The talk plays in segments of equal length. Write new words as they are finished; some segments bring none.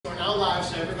live,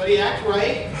 so everybody act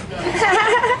right. No.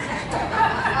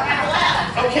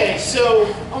 Okay,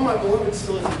 so, oh, my beloved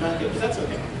still isn't back up, but that's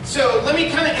okay. So let me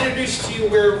kind of introduce to you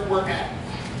where we're at,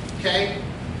 okay?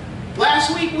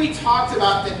 Last week we talked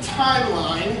about the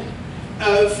timeline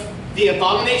of the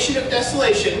Abomination of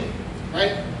Desolation,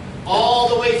 right? All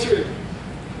the way through.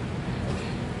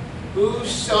 Who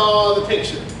saw the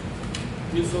picture?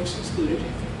 New folks excluded.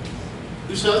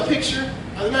 Who saw the picture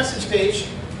on the message page?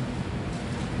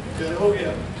 Good, oh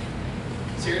yeah.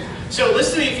 Serious? So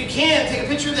listen to me, if you can, take a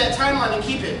picture of that timeline and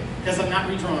keep it, because I'm not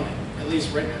redrawing it, at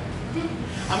least right now.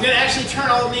 I'm going to actually turn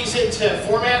all of these into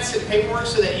formats and paperwork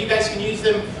so that you guys can use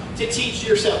them to teach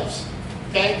yourselves,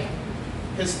 okay?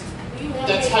 Because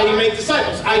that's how you make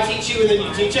disciples. I teach you and then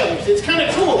you teach others. It's kind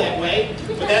of cool that way,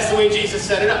 but that's the way Jesus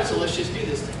set it up, so let's just do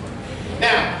this thing.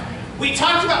 Now, we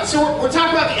talked about, so we're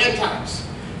talking about the end times.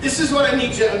 This is what I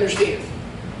need you to understand.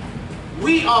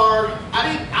 We are,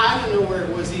 I don't know where it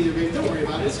was either, baby. Don't worry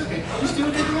about it. It's okay. Just do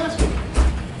what they did last week.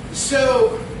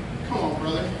 So, come on,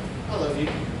 brother. I love you.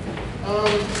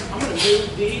 I'm going to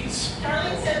move these.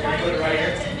 Darling said right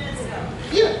here 10 minutes ago.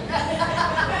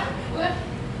 Yeah. What?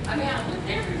 I mean, I looked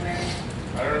everywhere.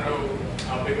 I don't know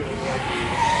how big of a one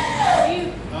it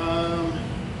is.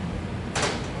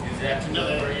 Is that too No,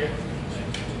 for you?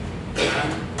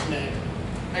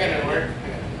 I got it. Work?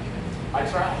 I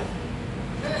tried.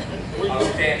 I'll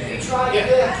stand here.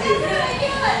 Yeah.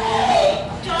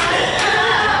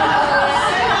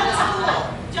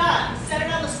 John, set it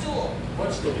on the stool.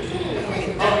 What's the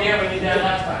Oh yeah, we did that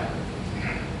last time.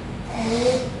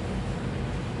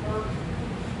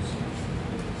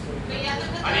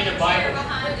 I need a Bible.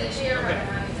 Behind the chair right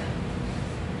behind you.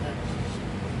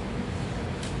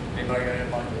 Anybody got a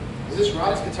Bible? Is this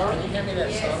Rod's guitar? Can you hand me that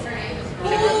Yes, song? sir.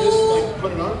 Can I just like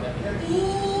put it on?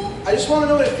 I just want to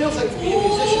know what it feels like to be a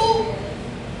musician.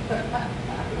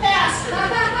 Pastor,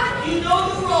 you know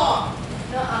you're wrong.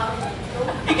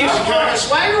 It gives you kind of a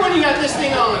swagger when you got this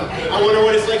thing on. I wonder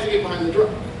what it's like to get behind the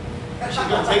drum. She's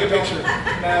going to take a picture. No,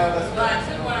 that's Well, I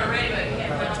took one already, but you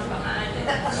can't bounce behind it.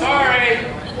 sorry.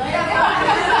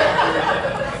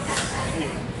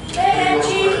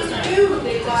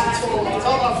 It's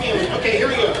all about feeling. Okay, here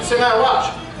we go. So now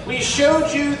watch. We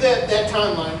showed you that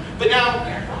timeline, but now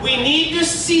we need to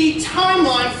see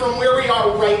timeline from where we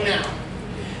are right now.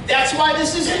 That's why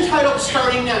this is entitled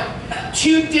Starting Now.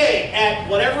 Today, at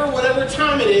whatever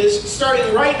time it is,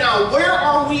 starting right now, where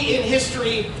are we in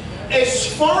history as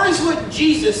far as what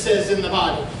Jesus says in the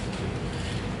Bible?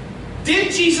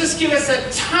 Did Jesus give us a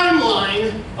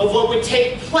timeline of what would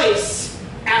take place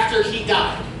after he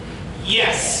died?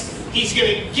 Yes. He's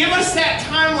going to give us that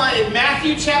timeline in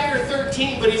Matthew chapter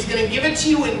 13, but he's going to give it to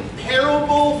you in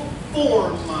parable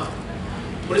form.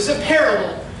 What is a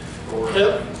parable?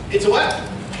 It's a what?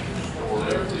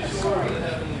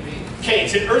 Okay,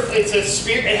 it's a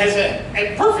spirit, it has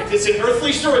perfect, it's an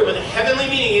earthly story with a heavenly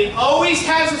meaning. It always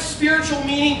has a spiritual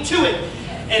meaning to it.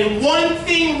 And one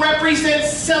thing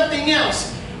represents something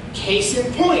else. Case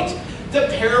in point, the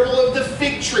parable of the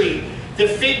fig tree. The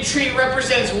fig tree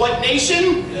represents what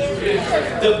nation?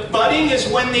 The budding is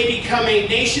when they become a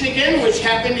nation again, which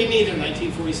happened in either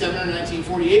 1947 or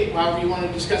 1948. However you want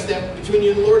to discuss that between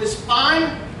you and the Lord is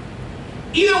fine.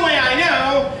 Either way, I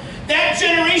know that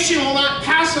generation will not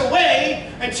pass away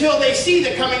until they see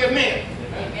the coming of man.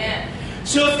 Amen.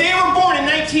 So if they were born in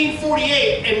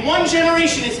 1948 and one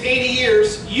generation is 80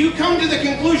 years, you come to the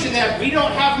conclusion that we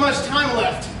don't have much time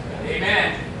left.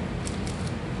 Amen.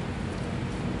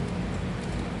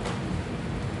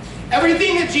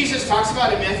 Everything that Jesus talks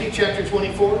about in Matthew chapter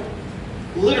 24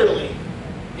 literally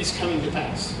is coming to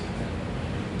pass.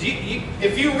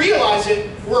 If you realize it,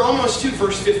 we're almost to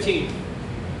verse 15.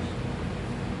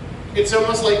 It's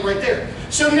almost like right there.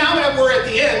 So now that we're at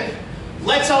the end,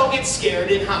 let's all get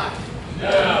scared and hide.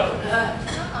 No.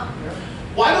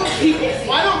 Why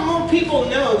don't more people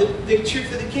know the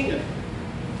truth of the kingdom?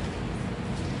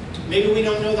 Maybe we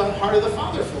don't know the heart of the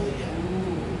Father fully yet.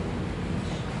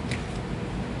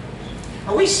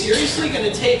 Are we seriously going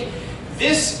to take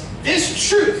this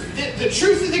truth, the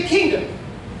truth of the kingdom,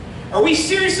 are we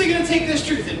seriously going to take this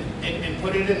truth and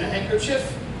put it in a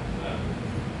handkerchief?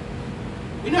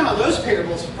 We know how those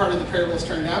parables, part of the parables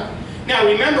turned out. Now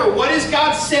remember, what is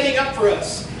God setting up for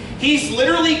us? He's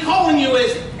literally calling you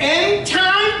as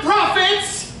end-time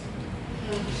prophets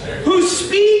who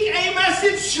speak a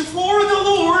message for the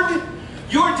Lord.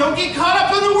 Don't get caught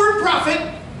up on the word prophet,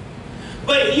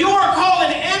 but you are called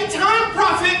an end-time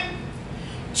prophet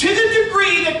to the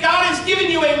degree that God has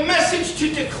given you a message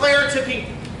to declare to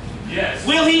people. Yes.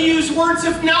 Will he use words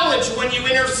of knowledge when you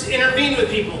intervene with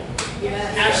people?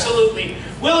 Yes. Absolutely.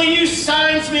 Will he use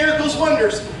signs, miracles,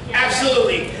 wonders?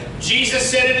 Absolutely. Jesus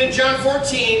said it in John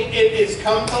 14, it is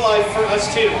come to life for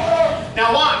us too.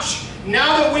 Now watch.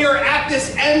 Now that we are at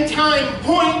this end time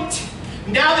point,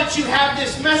 now that you have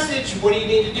this message, what do you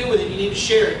need to do with it? You need to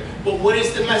share it. But what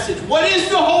is the message? What is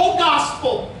the whole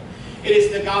gospel? It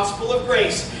is the gospel of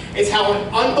grace. It's how an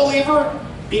unbeliever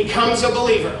becomes a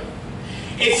believer.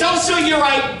 It's also your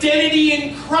identity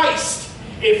in Christ.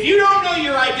 If you don't know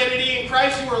your identity in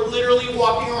Christ, you are literally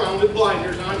walking around with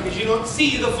blinders on because you don't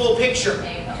see the full picture.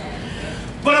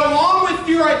 But along with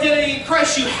your identity in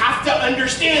Christ, you have to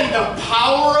understand the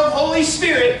power of Holy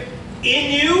Spirit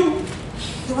in you,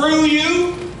 through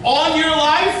you, on your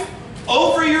life,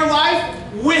 over your life,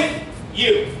 with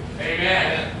you.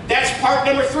 Amen. That's part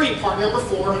number 3. Part number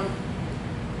 4,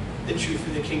 the truth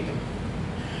of the kingdom.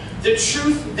 The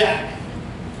truth that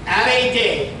at a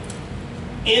day,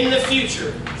 in the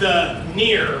future, the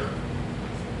near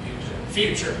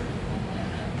future.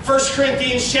 1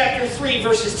 Corinthians chapter 3,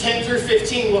 verses 10 through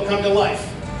 15 will come to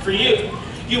life for you.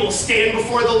 You will stand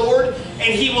before the Lord,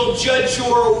 and He will judge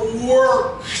your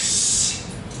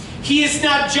works. He is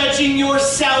not judging your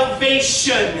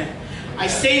salvation. I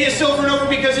say this over and over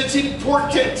because it's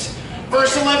important.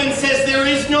 Verse 11 says, there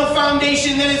is no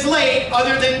foundation that is laid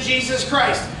other than Jesus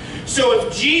Christ. So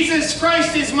if Jesus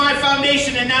Christ is my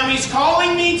foundation, and now He's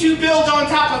calling me to build on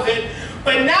top of it,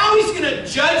 but now He's going to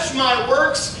judge my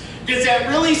works, does that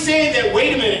really say that,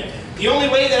 wait a minute, the only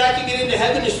way that I can get into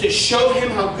heaven is to show Him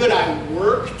how good I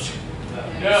worked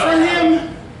for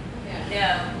Him?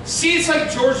 Yeah. See, it's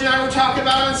like George and I were talking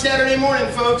about on Saturday morning,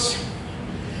 folks.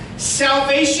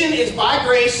 Salvation is by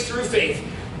grace through faith.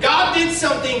 God did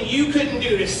something you couldn't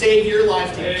do to save your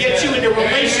life, to get you into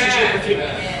relationship with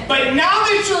Him. But now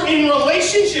that you're in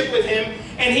relationship with Him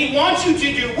and He wants you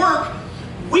to do work,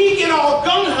 we get all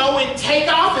gung-ho and take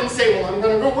off and say, well, I'm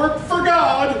going to go work for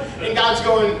God. And God's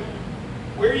going,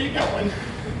 where are you going?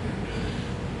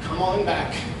 Come on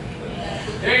back.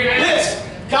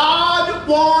 Listen, God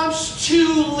wants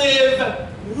to live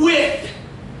with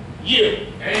you.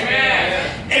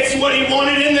 Amen. It's what He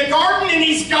wanted in the garden, and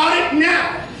He's got it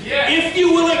now. Yes. If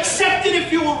you will accept it,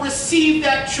 if you will receive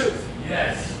that truth.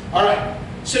 Yes. All right.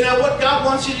 So now what God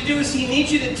wants you to do is He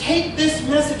needs you to take this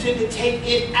message and to take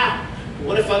it out.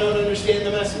 What if I don't understand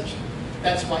the message?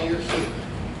 That's why you're here.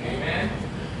 Amen.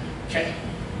 Okay.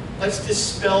 Let's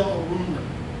dispel the rumor.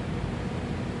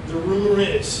 The rumor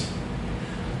is,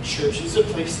 church is a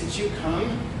place that you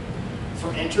come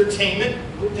for entertainment.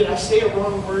 Did I say a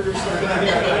wrong word or something?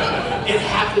 It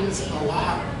happens a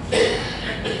lot.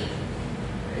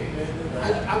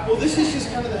 Well, this is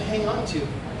just kind of the hang on to.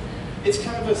 It's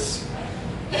kind of a...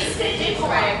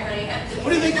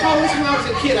 What do they call this when I was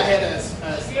a kid? I had a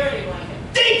Security blanket.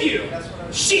 thank you!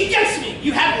 She gets me!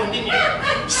 You had one, didn't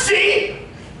you? See?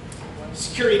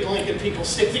 Security blanket people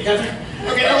stick together.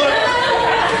 Okay, now look.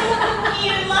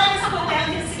 Ian, Linus put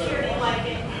down his security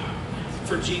blanket.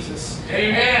 For Jesus.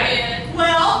 Amen.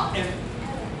 Well, And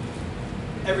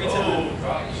every time I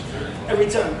drop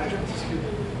the security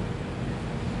blanket.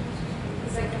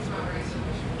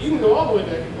 You can go all the way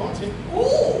back if you want to.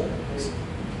 ooh.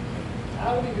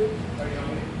 That'll be good.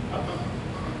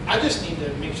 I just need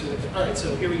to make sure that... All right,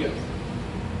 so here we go.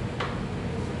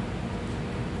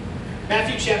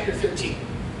 Matthew chapter 13.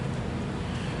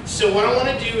 So what I want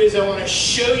to do is I want to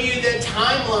show you the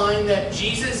timeline that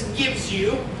Jesus gives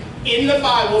you in the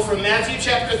Bible from Matthew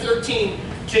chapter 13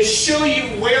 to show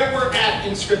you where we're at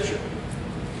in Scripture.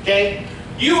 Okay?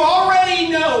 You already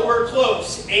know we're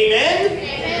close. Amen?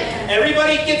 Amen.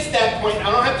 Everybody gets that point.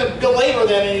 I don't have to belabor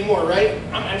that anymore, right?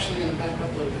 I'm actually going to back up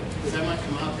a little bit because I might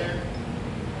come out there.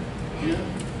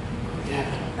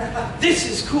 Yeah. This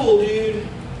is cool, dude.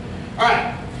 All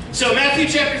right. So Matthew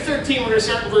chapter 13, we're going to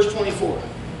start in verse 24.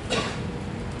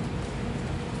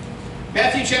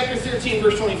 Matthew chapter 13,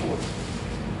 verse 24.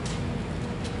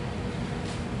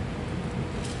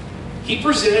 He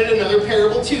presented another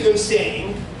parable to them,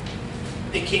 saying,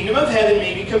 the kingdom of heaven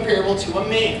may be comparable to a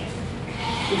man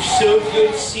who sowed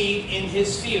good seed in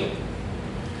his field.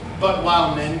 But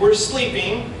while men were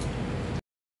sleeping,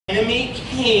 the enemy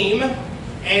came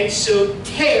and sowed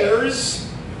tares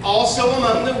also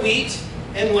among the wheat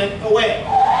and went away.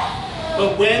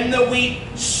 But when the wheat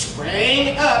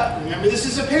sprang up, remember this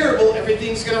is a parable,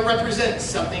 everything's going to represent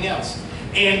something else,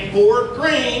 and bore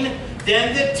grain,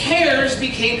 then the tares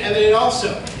became evident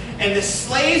also. And the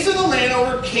slaves of the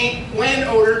landowner came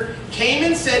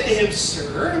and said to him,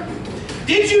 Sir,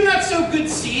 did you not sow good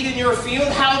seed in your field?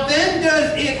 How then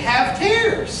does it have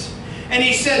tares? And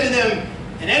he said to them,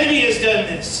 an enemy has done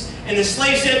this. And the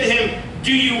slave said to him,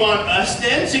 do you want us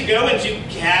then to go and to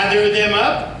gather them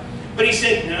up? But he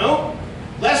said, no,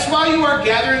 lest while you are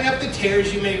gathering up the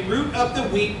tares, you may root up the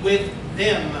wheat with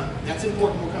them. That's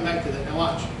important. We'll come back to that. Now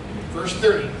watch. Verse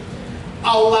 30.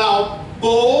 Allow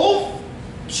both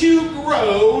to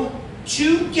grow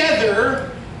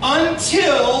together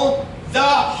until the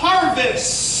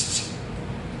harvest.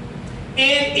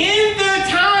 And in the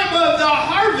time of the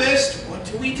harvest, what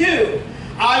do?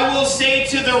 I will say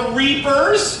to the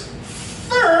reapers,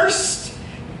 first,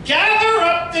 gather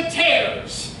up the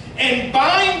tares and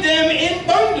bind them in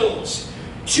bundles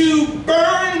to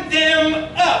burn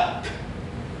them up.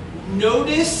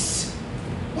 Notice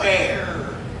where.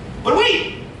 But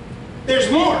wait,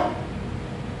 there's more.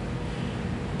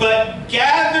 But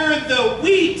gather the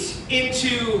wheat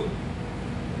into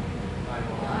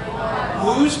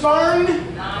whose barn?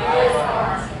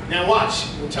 Now watch.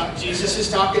 Jesus is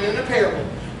talking in a parable.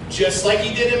 Just like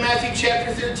he did in Matthew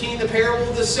chapter 13, the parable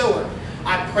of the sower.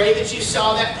 I pray that you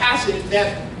saw that passage,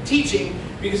 that teaching,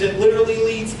 because it literally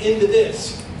leads into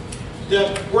this.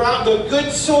 The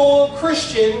good soul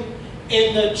Christian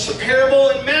in the parable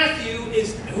in Matthew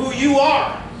is who you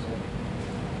are.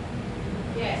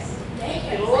 Yes.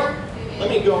 Thank you, Lord. Let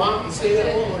me go out and say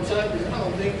that one more time, because I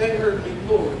don't think they heard me.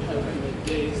 Lord, have many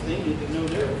days. They need to know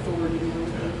their authority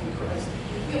in Christ.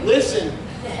 Listen,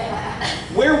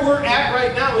 where we're at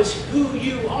right now is who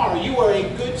you are. You are a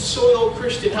good soil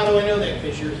Christian. How do I know that?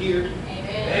 Because you're here.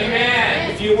 Amen. Amen.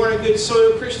 If you weren't a good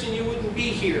soil Christian, you wouldn't be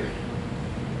here.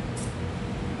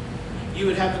 You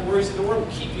would have the worries of the world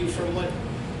keep you from what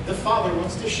the Father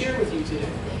wants to share with you today.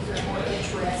 Things are more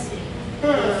interesting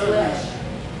than the flesh.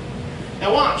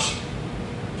 Now watch.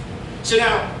 So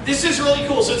now, this is really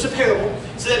cool. So it's a parable.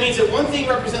 So that means that one thing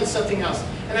represents something else.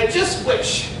 And I just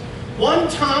wish,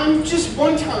 just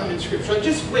one time in Scripture, I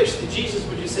just wish that Jesus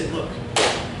would just say, look,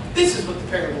 this is what the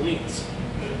parable means.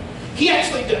 He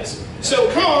actually does. So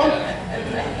come on.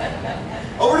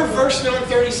 Over to verse number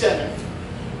 37.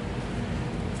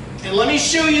 And let me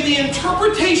show you the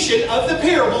interpretation of the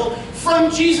parable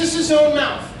from Jesus' own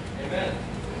mouth. Amen.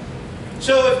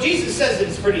 So if Jesus says it,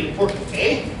 it's pretty important,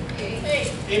 eh?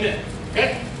 Amen.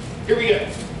 Okay? Here we go.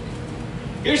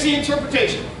 Here's the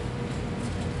interpretation.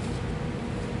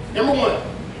 Number 1.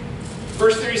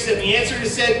 Verse 37. The answer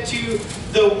is said to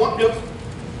the one... Nope.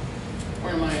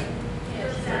 Where am I at?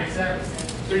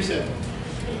 37.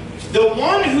 The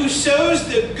one who sows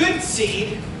the good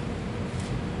seed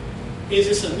is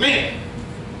the Son of Man.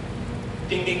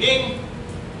 Ding, ding, ding.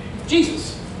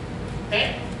 Jesus.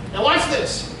 Okay? Now watch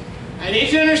this. I need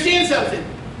you to understand something.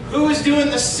 Who is doing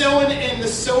the sowing and the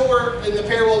sower in the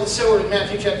parable of the sower in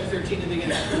Matthew chapter 13 in the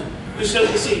beginning? Who sowed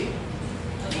the seed?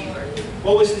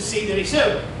 What was the seed that he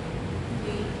sowed?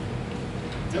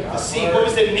 The seed. What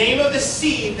was the name of the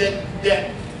seed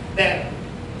that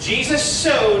Jesus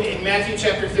sowed in Matthew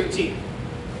chapter 13?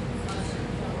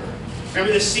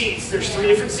 Remember the seeds. There's 3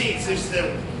 different seeds. There's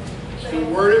the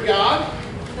Word of God,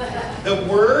 the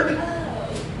Word,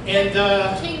 and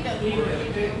the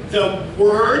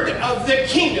Word of the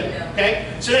Kingdom. Okay?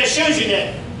 So that shows you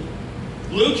that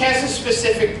Luke has a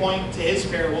specific point to his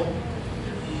parable.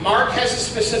 Mark has a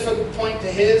specific point to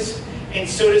his, and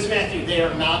so does Matthew. They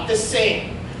are not the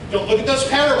same. Don't look at those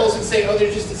parables and say, oh,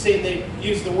 they're just the same. They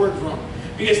use the words wrong.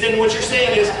 Because then what you're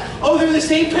saying is, oh, they're the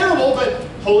same parable, but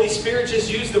Holy Spirit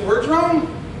just used the words wrong?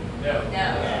 No.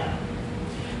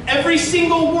 Every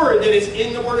single word that is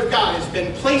in the Word of God has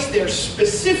been placed there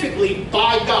specifically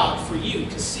by God for you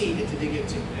to see and to dig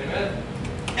into. Amen.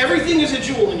 Everything is a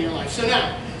jewel in your life. So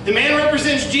now, the man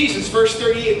represents Jesus, verse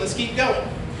 38. Let's keep going.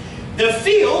 The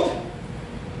field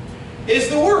is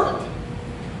the world.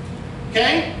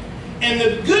 Okay? And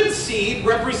the good seed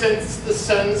represents the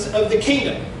sons of the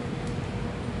kingdom.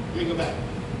 Let me go back.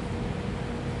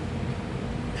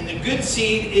 And the good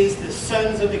seed is the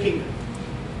sons of the kingdom.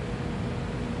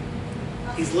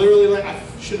 He's literally like, I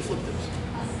should have flipped those.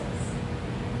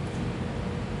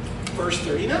 Verse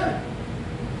 39.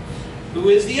 Who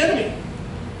is the enemy?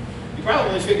 You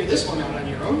probably figured this one out on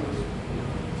your own.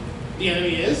 The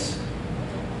enemy is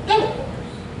devil.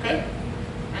 Okay?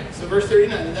 Right, so verse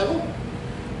 39, the devil.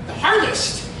 The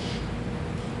harvest.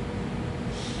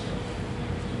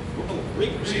 Oh, the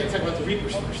reapers. You gotta talk about the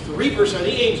reapers first. The reapers are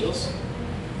the angels.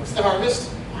 What's the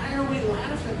harvest? Why are we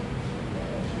laughing?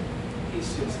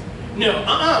 He's just... No,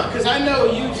 because I know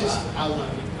you just... I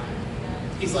love you.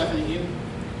 He's laughing at you.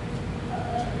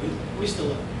 We still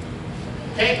love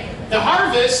you. Okay? The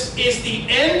harvest is the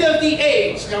end of the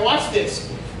age. Now watch this.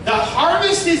 The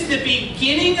harvest is the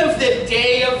beginning of the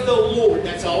day of the Lord.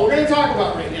 That's all we're going to talk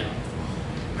about right now.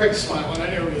 Craig's smiling. I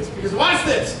know it is. Because watch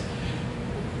this.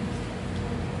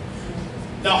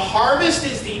 The harvest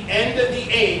is the end of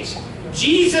the age.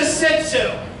 Jesus said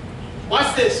so.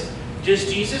 Watch this.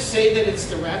 Does Jesus say that it's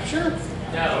the rapture?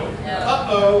 No.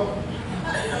 Uh-oh.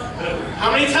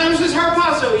 How many times was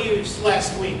harpazo used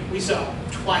last week? We saw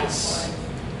twice.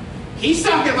 He's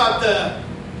talking about the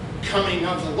coming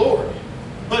of the Lord.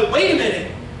 But wait a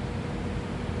minute.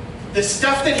 The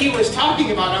stuff that he was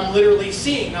talking about, I'm literally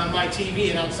seeing on my TV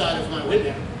and outside of my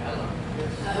window.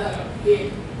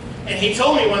 And he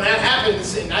told me when that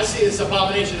happens, and I see this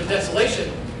abomination of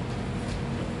desolation,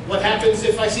 what happens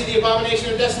if I see the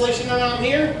abomination of desolation and I'm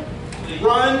here?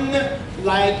 Run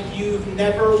like you've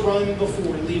never run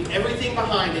before. Leave everything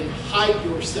behind and hide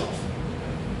yourself.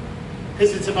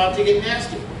 Because it's about to get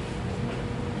nasty.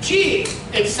 Gee,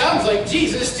 it sounds like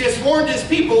Jesus just warned his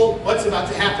people what's about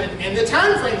to happen and the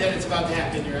time frame that it's about to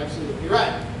happen. You're absolutely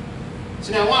right.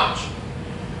 So now watch.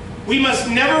 We must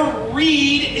never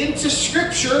read into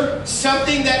Scripture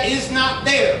something that is not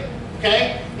there.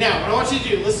 Okay? Now, what I want you to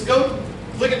do, let's go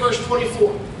look at verse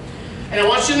 24. And I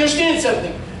want you to understand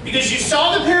something. Because you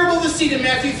saw the parable of the seed in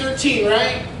Matthew 13,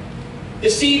 right? The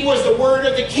seed was the word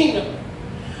of the kingdom.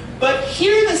 But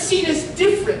here the seed is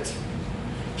different.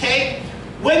 Okay?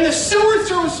 When the sower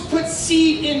puts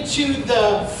seed into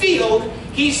the field,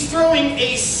 he's throwing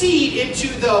a seed into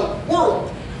the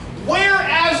world.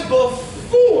 Whereas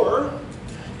before,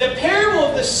 the parable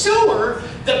of the sower,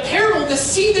 the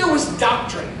seed there was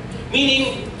doctrine.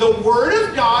 Meaning the word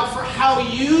of God for how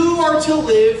you are to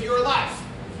live your life.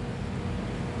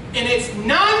 And it's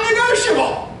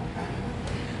non-negotiable.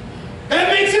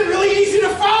 That makes it really easy to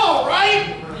follow,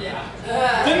 right? Yeah.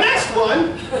 The next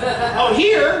one, oh,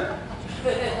 here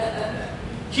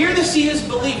the seed is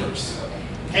believers.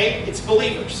 Okay? It's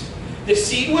believers. The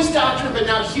seed was doctrine, but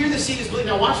now here the seed is believers.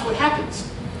 Now watch what happens.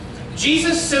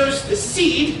 Jesus sows the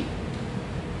seed.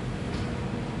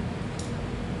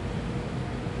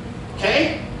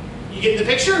 Okay? You get the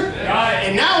picture? Got it.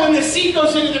 And now when the seed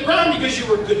goes into the ground, because you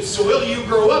were good soil, you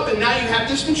grow up and now you have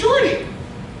this maturity.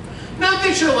 Not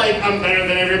that you're like, I'm better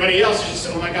than everybody else. It's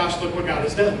just, oh my gosh, look what God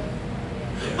has done.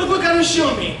 Look what God has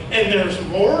shown me. And there's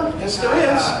more. Yes, there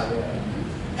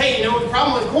is. Hey, you know what the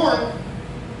problem with corn?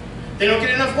 They don't get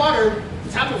enough water.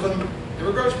 The top of them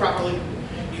never grows properly.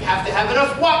 You have to have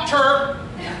enough water.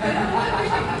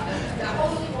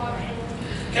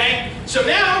 Okay? So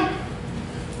now,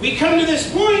 we come to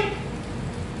this point.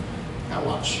 Now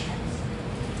watch.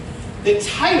 The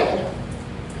title,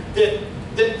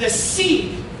 the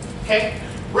seed, okay,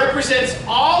 represents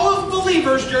all of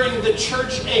believers during the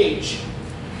church age.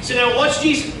 So now watch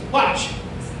Jesus. Watch.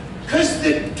 Because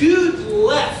the dude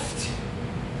left.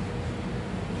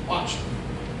 Watch.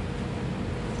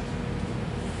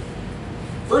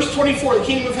 Verse 24, the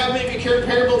kingdom of heaven may be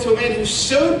comparable to a man who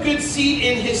sowed good seed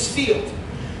in his field.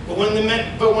 But when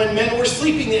men were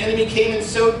sleeping, the enemy came and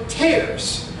sowed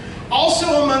tares,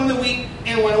 also among the wheat,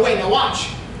 and went away. Now watch.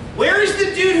 Where is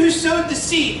the dude who sowed the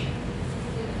seed?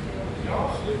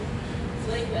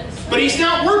 But he's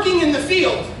not working in the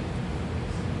field.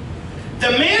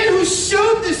 The man who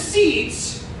sowed the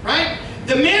seeds, right?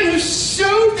 The man who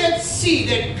sowed that seed,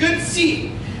 that good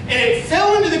seed, and it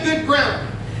fell into the good ground.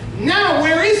 Now,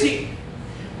 where is he?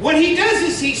 What he does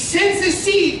is he sends the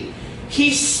seed.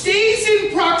 He stays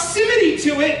in proximity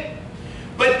to it,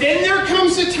 but then there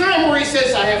comes a time where he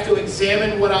says, I have to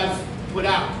examine what I've put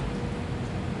out.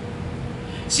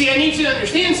 See, I need you to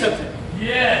understand something.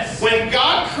 Yes. When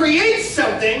God creates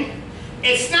something,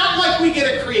 it's not like we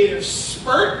get a creative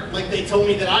spurt, like they told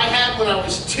me that I had when I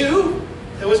was 2.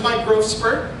 That was my growth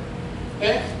spurt.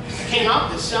 Okay? I came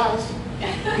out this size.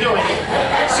 No, I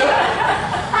didn't.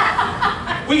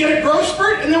 So, we get a growth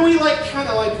spurt, and then we kind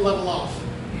of level off.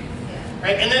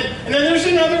 Right? And then there's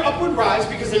another upward rise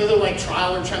because another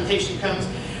trial or temptation comes.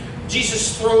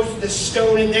 Jesus throws the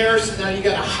stone in there, so now you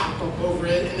got to hop up over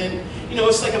it, and then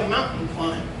it's like a mountain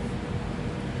climb.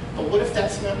 But what if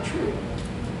that's not true?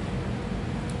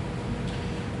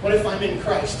 What if I'm in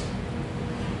Christ?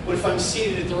 What if I'm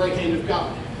seated at the right hand of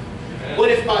God? Amen. What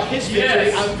if by His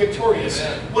victory I'm victorious?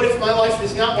 Amen. What if my life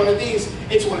is not one of these,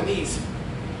 it's one of these?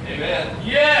 Amen.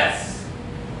 Yes.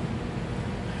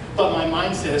 But my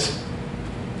mind says,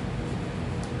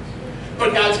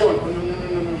 but God's going, oh,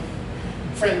 no.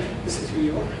 Friend, this is who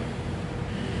you are.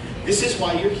 This is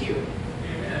why you're here.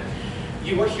 Amen.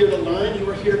 You are here to learn. You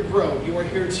are here to grow. You are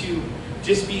here to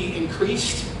just be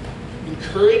increased,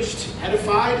 encouraged,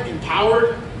 edified,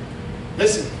 empowered.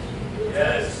 Listen.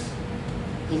 Yes.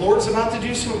 The Lord's about to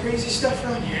do some crazy stuff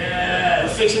around here. Yes.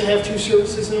 We're fixing to have 2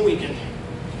 services in a weekend.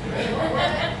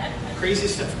 Crazy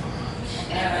stuff going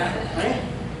on. Right?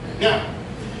 Now,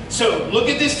 so look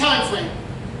at this time frame.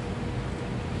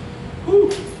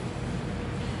 Whew.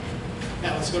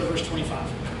 Now let's go to verse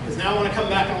 25. Because now I want to come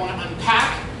back and I want to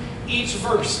unpack each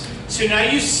verse. So now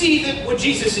you see that what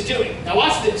Jesus is doing. Now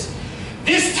watch this.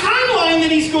 This timeline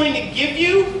that he's going to give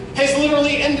you has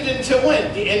literally ended until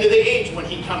when? The end of the age, when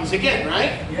he comes again,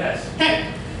 right? Yes.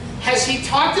 Okay. Has he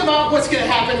talked about what's going to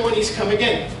happen when he's come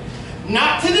again?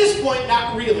 Not to this point,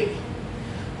 not really.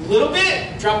 A little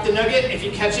bit, drop the nugget. If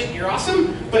you catch it, you're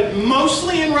awesome. But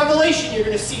mostly in Revelation, you're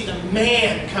going to see the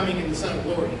man coming in the Son of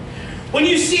Glory. When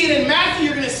you see it in Matthew,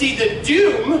 you're going to see the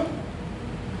doom,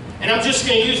 and I'm just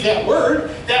going to use that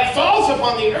word, that falls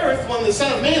upon the earth when the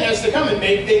Son of Man has to come and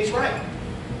make things right.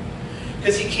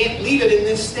 Because he can't leave it in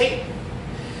this state.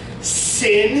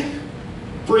 Sin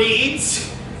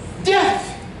breeds death.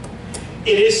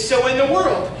 It is so in the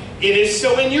world. It is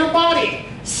so in your body.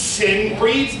 Sin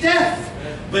breeds death.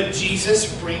 But Jesus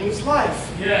brings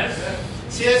life. Yes.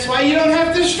 See, that's why you don't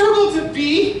have to struggle to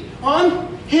be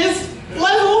on his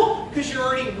level, because you're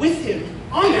already with him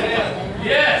on that level.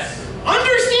 Yes.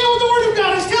 Understand what the Word of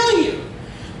God is telling you.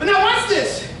 But now watch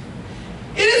this.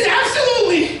 It is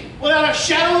absolutely, without a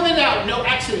shadow of a doubt, no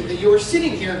accident that you are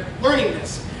sitting here learning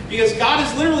this. Because God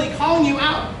is literally calling you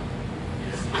out.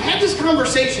 I had this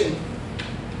conversation.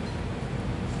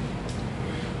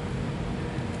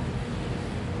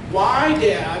 Why,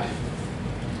 Dad?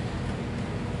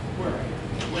 Where are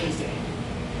you? Wednesday.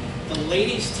 The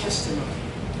lady's testimony.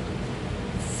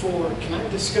 Can I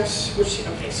discuss what she...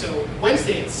 Okay, so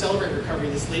Wednesday at Celebrate Recovery,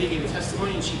 this lady gave a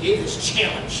testimony and she gave this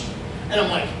challenge. And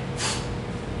I'm like,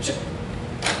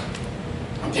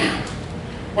 I'm down.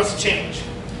 What's the challenge?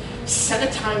 Set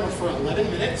a timer for 11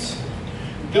 minutes.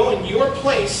 Go in your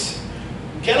place.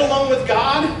 Get along with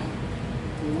God.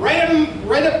 Write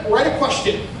a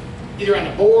question, either on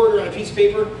a board or on a piece of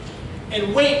paper,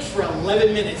 and wait for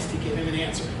 11 minutes to give him an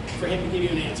answer, for him to give you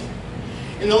an answer.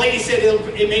 And the lady said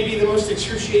it may be the most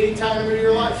excruciating time of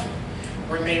your life,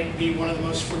 or it may be one of the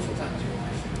most fruitful times of your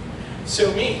life.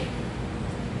 So me,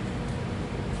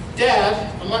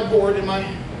 Dad, on my board in my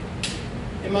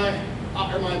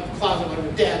closet,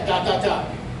 whatever,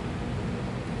 Dad, ...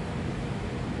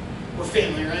 We're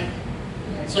family, right?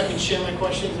 Yes. So I can share my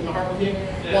questions in my heart with you.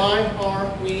 Yes. Why are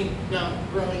we not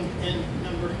growing in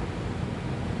number?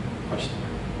 Question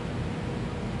mark.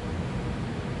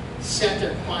 Sat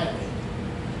there quietly.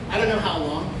 I don't know how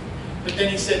long, but then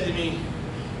he said to me,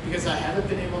 because I haven't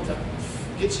been able to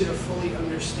get you to fully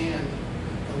understand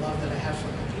the love that I have for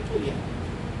my people yet.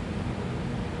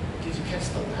 Did you catch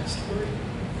the last word?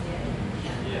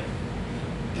 Yeah.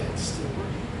 Dad's still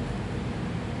working.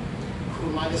 Who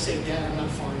am I to say, Dad, I'm not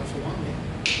far enough along yet?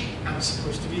 I'm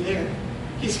supposed to be there.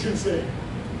 He's going to say,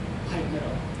 I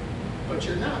know, but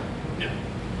you're not. No.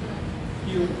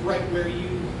 You're right where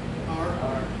you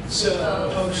are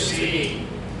supposed to be.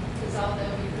 Because although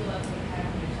we realize we have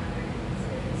your time,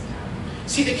 it's time.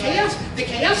 See, the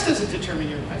chaos doesn't determine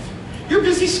your life. Your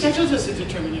busy schedule doesn't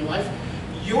determine your life.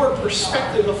 Your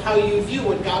perspective of how you view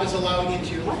what God is allowing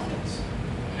into your life does.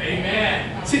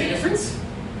 Amen. See the difference?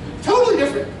 Totally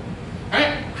different. All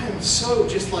right? I am so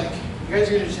just like, you guys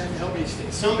are going to just have to help me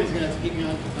today. Somebody's going to have to keep me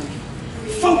on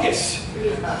focus.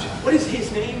 What is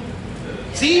his name?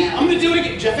 See, I'm going to do it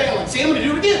again. Jeff Allen. See, I'm going to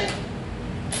do it again.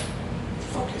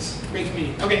 Focus. Great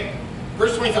comedian. Okay,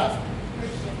 verse 25.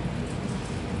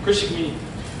 Christian comedian.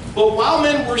 But while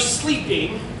men were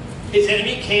sleeping, his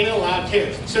enemy came in loud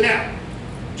tears. So now,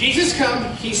 Jesus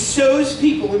comes, he sows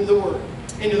people into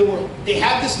the world. They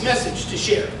have this message to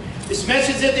share. This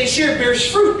message that they share bears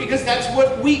fruit, because that's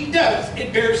what wheat does.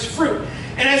 It bears fruit.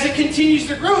 And as it continues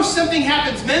to grow, something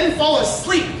happens. Men fall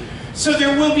asleep. So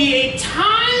there will be a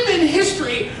time in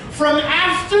history from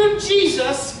after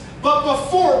Jesus, but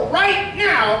before, right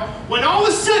now, when all of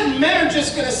a sudden men are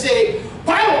just going to say,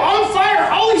 Bible on fire,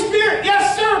 Holy Spirit,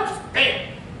 yes sir, bam.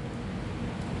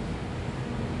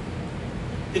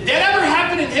 Did that ever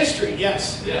happen in history?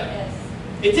 Yes. Yeah. Yes.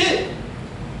 It did.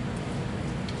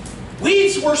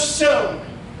 Weeds were sown.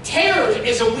 Tares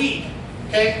is a weed.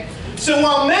 Okay? So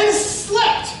while men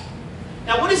slept,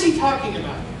 now what is he talking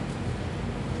about?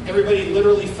 Everybody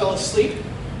literally fell asleep?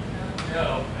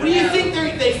 No. What do you think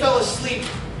they fell asleep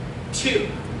to?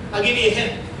 I'll give you a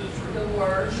hint. The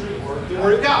word. The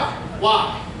Word of God.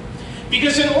 Why?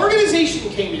 Because an organization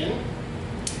came in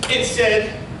and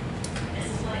said,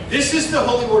 this is the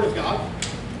Holy Word of God.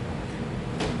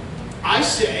 I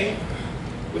say,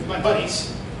 with my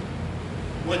buddies,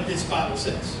 what this Bible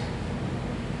says.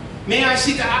 May I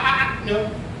see that? No.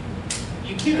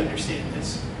 You can't understand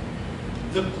this.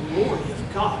 The glory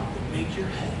of God would make your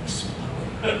head explode.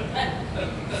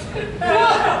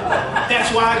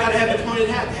 That's why I got to have the pointed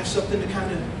hat, to have something to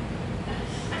kind of...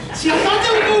 See, I thought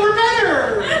that would go over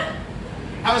better.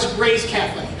 I was raised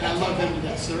Catholic, and I love them to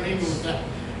death, so don't even with that,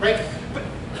 right? But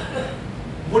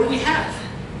what do we have?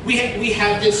 We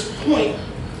have this point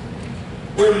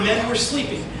where men were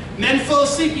sleeping. Men fell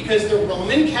asleep because the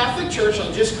Roman Catholic Church,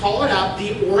 I'll just call it out,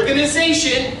 the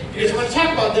organization, because we're going to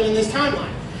talk about them in this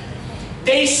timeline.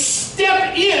 They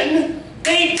step in,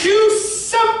 they do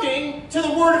something to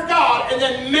the Word of God, and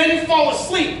then men fall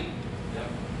asleep.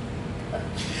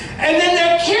 And then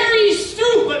that carries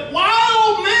through, but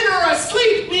while men are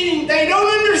asleep, meaning they don't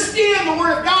understand the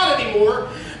Word of God anymore,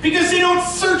 because they don't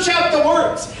search out the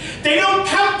words. They don't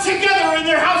come together in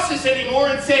their houses anymore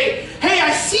and say, hey,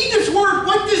 I see this word,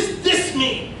 what does this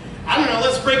mean? I don't know,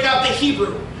 let's break out the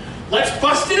Hebrew. Let's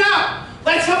bust it out.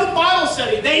 Let's have a Bible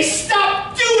study. They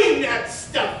stopped doing that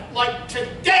stuff like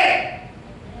today.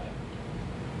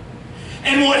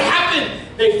 And what happened?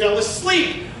 They fell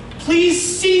asleep. Please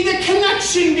see the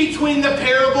connection between the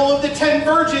parable of the 10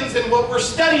 virgins and what we're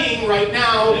studying right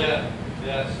now. Yeah.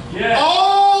 Yes. Yes.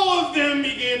 All of them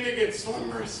began to get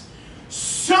slumberous.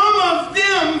 Some of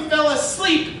them fell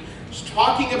asleep. Just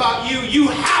talking about you. You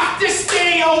have to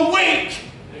stay awake.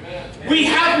 Amen. We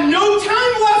have no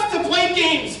time left to play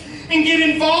games and get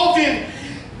involved in.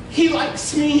 He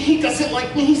likes me. He doesn't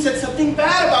like me. He said something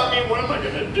bad about me. What am I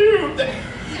going to do?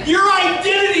 Your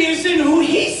identity is in who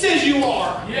He says you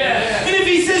are. Yes. And if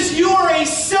He says you are a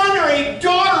son or a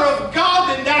daughter of God,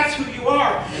 then that's who you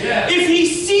are. Yes. If He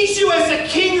sees you as a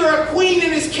king or a queen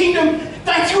in His kingdom,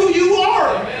 that's who you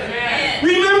are. Amen.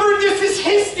 Remember, this is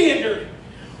His standard.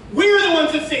 We're the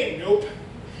ones that say, nope.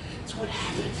 It's what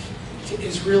happened to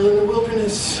Israel in the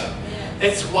wilderness.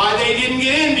 That's why they didn't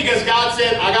get in, because God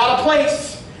said, I got a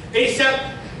place. They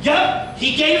said, yep,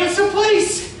 He gave us a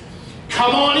place.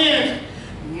 Come on in.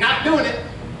 Not doing it.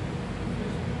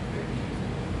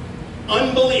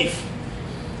 Unbelief.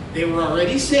 They were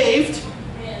already saved,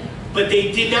 but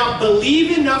they did not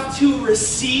believe enough to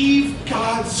receive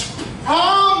God's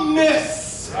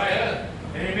promise. Right.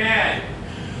 Amen.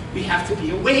 We have to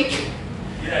be awake,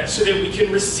 Yes. so that we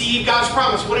can receive God's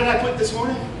promise. What did I put this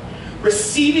morning?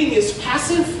 Receiving is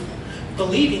passive,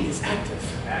 believing is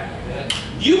active. Amen.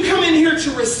 You come in here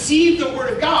to receive the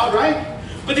Word of God, right?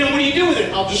 But then what do you do with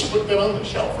it? I'll just put that on the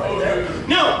shelf right there.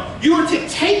 No, you are to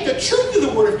take the truth of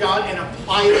the Word of God and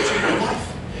apply it to your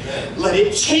life. Let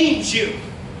it change you.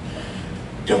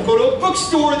 Don't go to a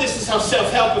bookstore. This is how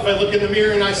self-help, if I look in the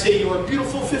mirror and I say you are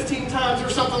beautiful 15 times or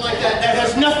something like that, that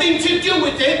has nothing to do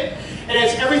with it. It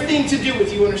has everything to do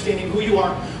with you understanding who you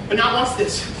are. But now watch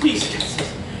this. Please catch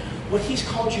this. What He's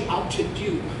called you out to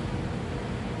do.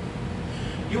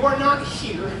 You are not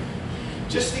here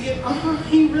just to get,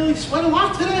 he really sweat a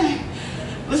lot today.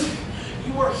 Listen,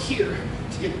 you are here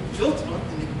to get built up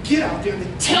and to get out there and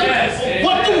to tell people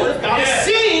what the Word of God is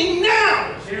saying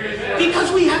now.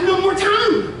 Because we have no more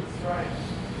time. That's right.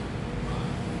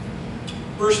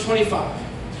 Verse 25.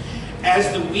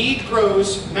 As the weed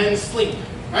grows, men sleep.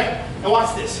 Right? Now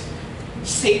watch this.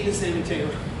 Satan is the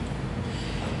imitator.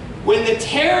 When the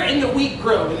tare and the wheat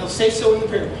grow, and they'll say so in the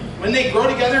parable, when they grow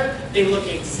together, they look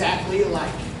exactly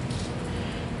alike.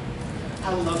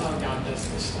 I love how God does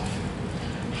this stuff.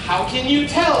 How can you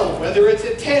tell whether it's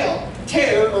a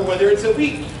tare or whether it's a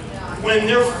wheat? When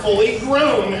they're fully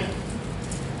grown.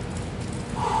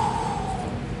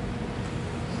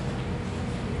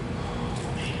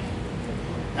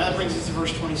 Now that brings us to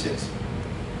verse 26.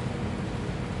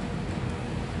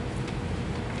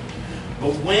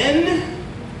 But when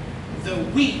the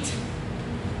wheat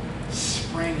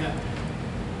sprang up.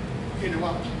 Okay, now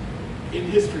watch. In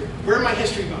history. Where are my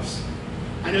history buffs?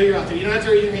 I know you're out there. You don't have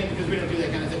to raise your hand because we don't do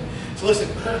that kind of thing. So listen,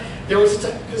 there was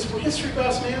a time, because we're history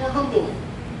buffs, man, we're humble.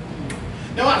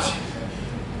 Now watch.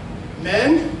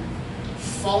 Men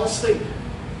fall asleep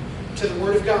to the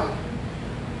Word of God.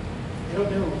 They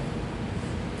don't know.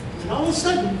 And then all of a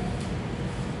sudden,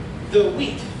 the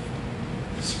wheat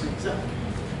springs up.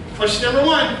 Question number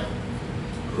one.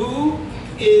 Who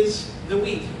is the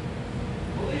wheat?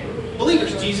 Believers.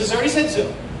 Believers. Jesus already said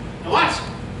so. Now watch.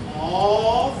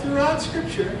 All throughout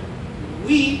Scripture,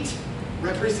 wheat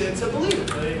represents a believer.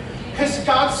 Because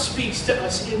God speaks to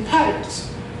us in patterns.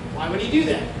 Why would He do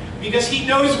that? Because He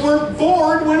knows we're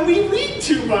bored when we read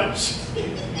too much.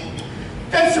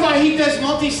 That's why He does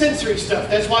multi-sensory stuff.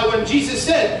 That's why when Jesus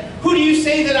said, "Who do you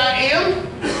say that I am?"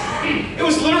 It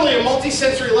was literally a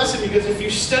multi-sensory lesson, because if you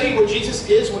study where Jesus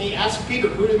is when He asked Peter,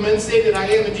 "Who do men say that I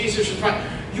am?" and Jesus replied,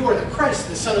 "You are the Christ,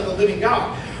 the Son of the living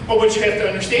God." But what you have to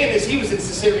understand is He was in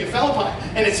Caesarea Philippi.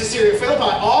 And in Caesarea Philippi,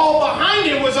 all behind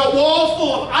Him was a wall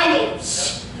full of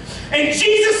idols. And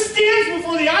Jesus stands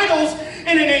before the idols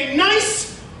and in a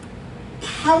nice,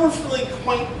 powerfully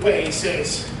quaint way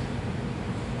says,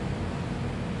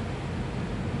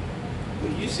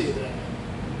 you see that?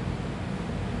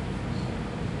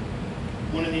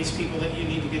 One of these people that you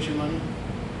need to get your money?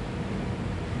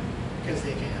 Because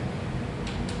they can.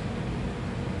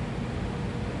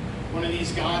 One of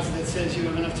these gods that says you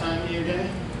have enough time in your day?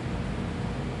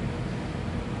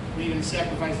 We even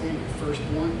sacrifice your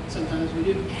firstborn. Sometimes we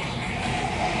do.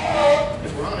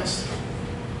 If we're honest.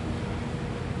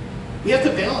 We have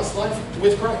to balance life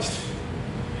with Christ.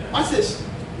 Watch this.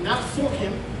 Not for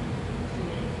him.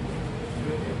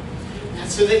 Not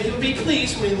so that he'll be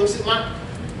pleased when he looks at my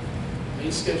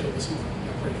schedule this morning.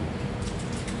 I pray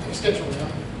for my schedule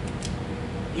now.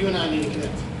 You and I need to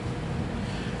connect.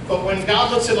 But when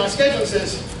God looks at my schedule and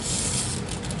says,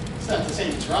 it's not the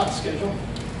same as Rob's schedule,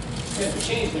 we have to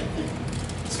change that thing.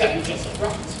 It's got to be just like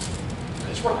Rob's.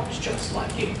 Because Rob is just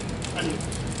like you. I mean,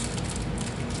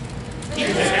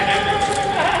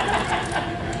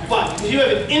 but because you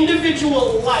have an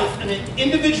individual life and an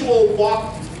individual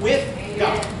walk with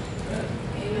God.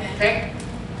 Amen. Okay?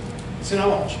 So now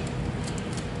watch.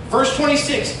 Verse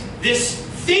 26. This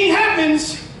thing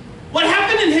happens. What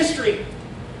happened in history?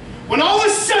 When all of a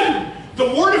sudden, the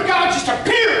Word of God just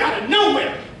appeared out of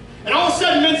nowhere. And all of a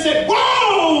sudden men said,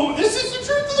 whoa, this is the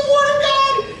truth of the Word of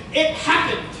God. It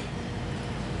happened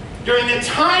during the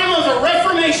time of the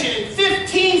Reformation in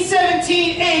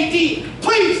 1517 AD.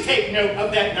 Please take note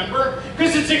of that number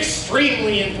because it's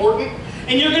extremely important.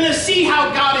 And you're going to see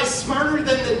how God is smarter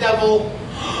than the devil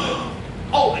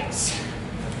always.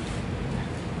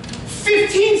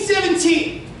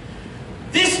 1517.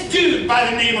 This dude by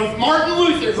the name of Martin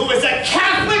Luther, who was a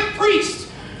Catholic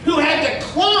priest, who had to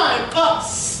climb up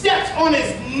steps on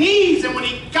his knees, and when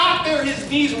he got there, his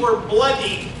knees were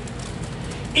bloody.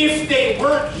 If they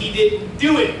weren't, he didn't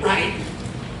do it right.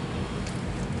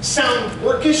 Sound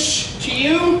workish to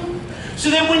you? So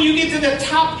that when you get to the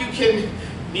top, you can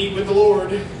meet with the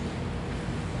Lord.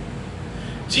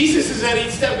 Jesus is at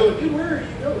each step going, dude, where are you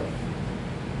going?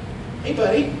 Hey,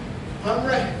 buddy, I'm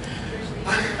right.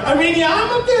 I mean, yeah, I'm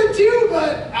up there too,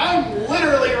 but I'm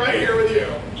literally right here with you.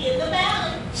 In the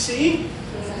valley. See?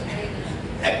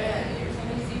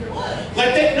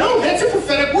 That's a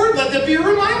prophetic word. Let that be a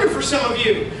reminder for some of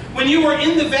you. When you were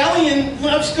in the valley and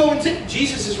let's go and say,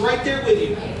 Jesus is right there with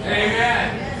you.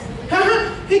 Amen.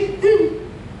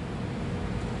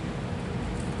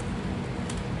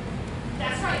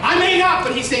 That's right. I may not,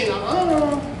 but he's saying, oh.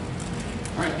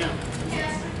 All right, now.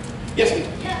 Pastor. Yes,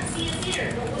 ma'am. Yeah, see, it's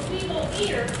here. But when we go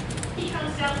here, he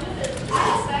comes down with it and pulls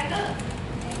us back up.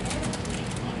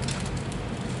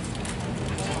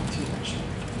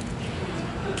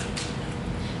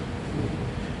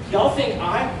 Y'all think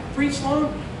I preach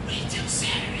long? Wait till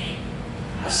Saturday.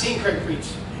 I've seen Craig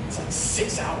preach. It's like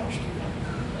 6 hours.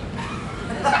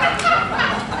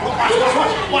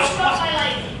 Watch.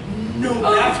 No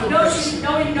bathroom breaks.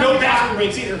 No bathroom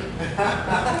breaks either.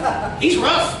 He's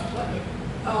rough.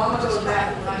 Oh, I'm going to go to the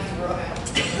bathroom when I can grow out.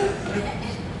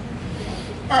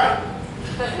 All right.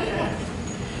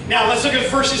 Now let's look at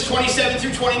verses 27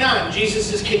 through 29.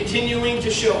 Jesus is continuing to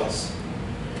show us.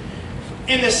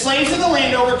 And the slaves of the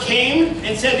landowner came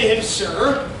and said to him,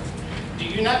 Sir, do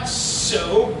you not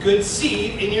sow good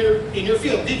seed in your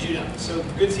field? Did you not sow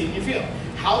good seed in your field?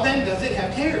 How then does it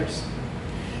have tares?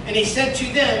 And he said to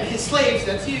them, his slaves,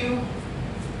 that's you,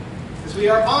 because we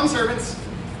are bondservants,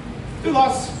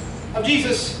 doulos of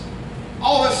Jesus,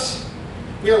 all of us,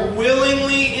 we are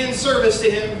willingly in service to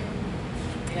him.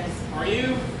 Yes. Are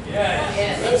you?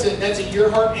 Yes. That's it. That's a your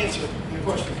heart answer in the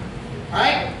question. All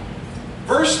right?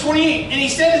 Verse 28, and he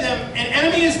said to them, an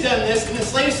enemy has done this. And the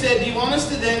slave said, do you want us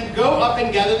to then go up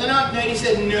and gather them up? And he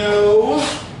said, no.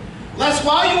 Lest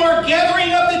while you are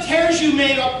gathering up the tares, you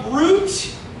may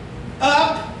uproot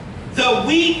up the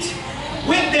wheat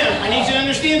with them. I need you to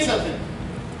understand something.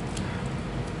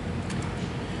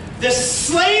 The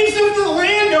slaves of the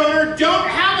landowner don't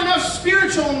have enough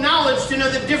spiritual knowledge to know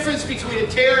the difference between a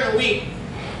tare and a wheat.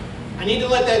 I need to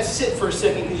let that sit for a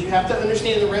second because you have to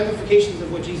understand the ramifications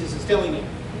of what Jesus is telling you.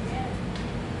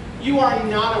 You are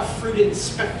not a fruit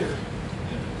inspector.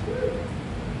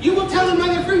 You will tell them by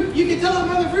their fruit. You can tell them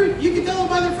by their fruit. You can tell them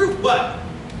by their fruit. What?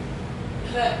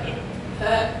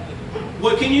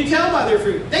 What can you tell by their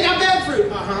fruit? They got bad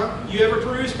fruit. You ever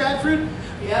produce bad fruit?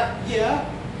 Yep. Yeah.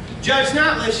 Judge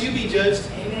not, lest you be judged.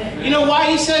 Amen. You know why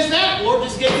he says that? Lord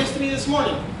just gave this to me this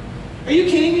morning. Are you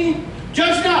kidding me?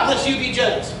 Judge not, lest you be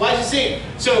judged. Why is he saying?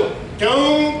 So,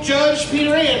 don't judge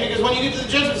Peter Ann, because when you get to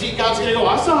the judgment seat, God's going to go,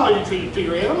 I saw how you treated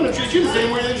Peter Ann. I'm going to treat you the same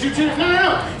way that you treated.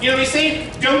 No. You know what he's saying?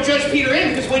 Don't judge Peter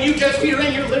Ann, because when you judge Peter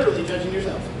Ann, you're literally judging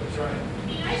yourself. That's right.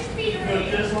 Be nice to Peter.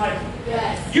 Just like,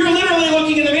 Yes. You're literally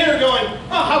looking in the mirror going,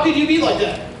 oh, how could you be like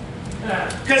that?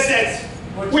 Because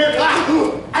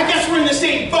I guess we're in the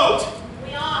same boat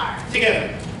We are.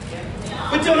 together. We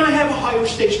are. But don't I have a higher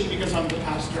station because I'm the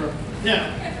pastor? No.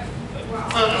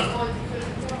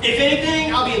 If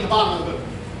anything, I'll be in the bottom of the boat.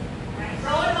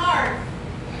 Rowing hard.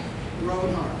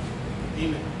 Rowing hard.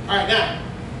 Amen. All right, now.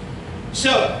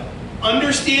 So,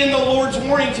 understand the Lord's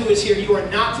warning to us here. You are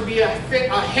not to be a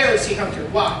heresy hunter.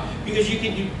 Why? Because you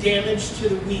can do damage to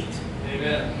the wheat.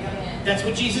 Amen. That's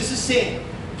what Jesus is saying.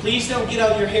 Please don't get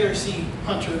out your heresy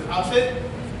hunter outfit,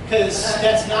 because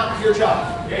that's not your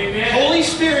job. Amen. Holy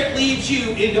Spirit leads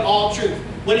you into all truth.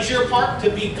 What is your part?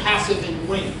 To be passive and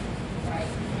wait.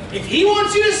 If He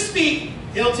wants you to speak,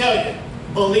 He'll tell you.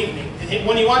 Believe me. And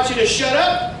when He wants you to shut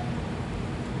up,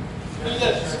 do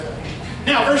this.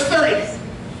 Now, verse 30.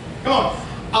 Come on.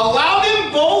 Allow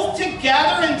them both to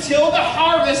gather until the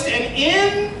harvest, and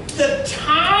in the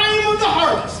time of the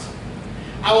harvest,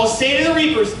 I will say to the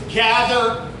reapers,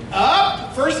 gather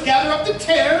up. First, gather up the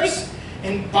tares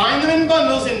and bind them in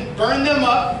bundles and burn them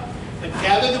up, but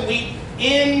gather the wheat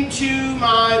into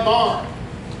my barn.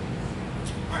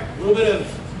 All right, a little bit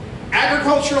of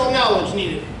agricultural knowledge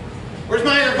needed. Where's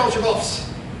my agriculture buffs?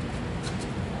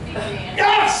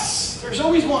 Yes! There's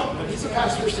always one, but he's a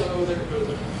pastor, so there goes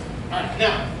it. All right,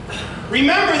 now,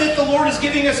 remember that the Lord is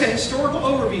giving us a historical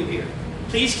overview here.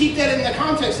 Please keep that in the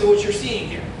context of what you're seeing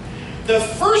here. The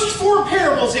first four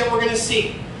parables that we're going to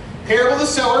see, parable of the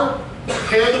sower,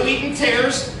 parable of the wheat and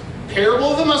tares,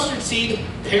 parable of the mustard seed,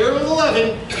 parable of the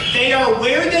leaven, they are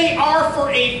where they are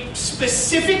for a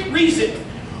specific reason.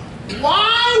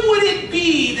 Why would it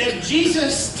be that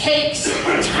Jesus takes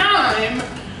time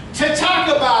to talk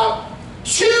about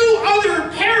two other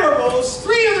parables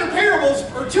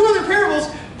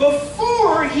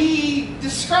before He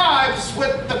describes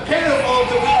what the parable of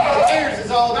the wheat and the tares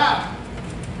is all about?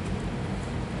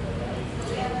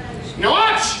 Now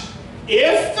watch.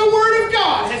 If the Word of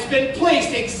God has been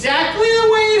placed exactly the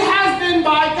way it has been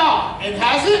by God, and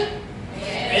has it?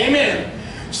 Amen.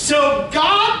 So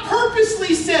God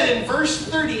purposely said in verse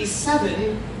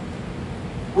 37,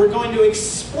 we're going to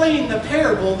explain the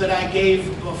parable that I gave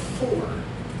before.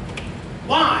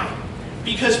 Why?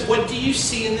 Because what do you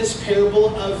see in this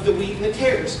parable of the wheat and the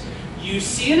tares? You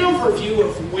see an overview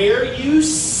of where you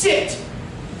sit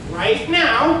right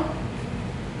now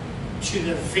to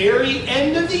the very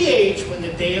end of the age when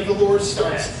the day of the Lord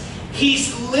starts. Yes.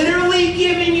 He's literally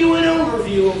giving you an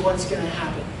overview of what's going to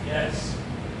happen. Yes.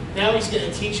 Now He's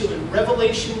going to teach you in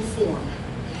Revelation form,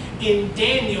 in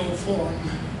Daniel form,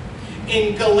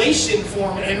 in Galatian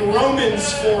form, in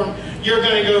Romans form. You're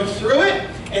going to go through it,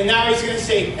 and now He's going to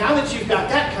say, now that you've got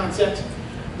that concept,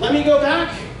 let me go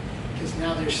back, because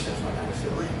now there's stuff I got to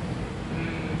fill in.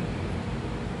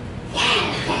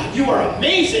 Wow, God, you are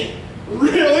amazing.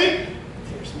 Really?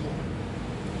 There's more.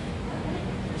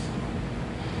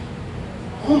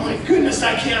 Oh my goodness,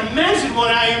 I can't imagine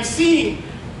what I am seeing.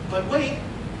 But wait.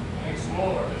 There's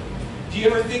more. Do you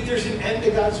ever think there's an end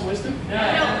to God's wisdom?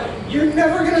 No. You're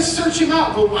never going to search Him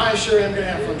out, but I sure am going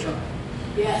to have fun trying.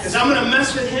 Because I'm going to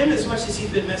mess with Him as much as He's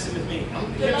been messing with me.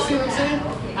 You ever see what I'm saying?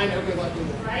 I know, good luck with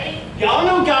that. Right? Y'all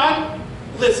know God.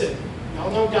 Listen,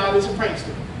 y'all know God is a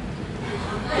prankster.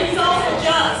 He's also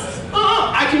just.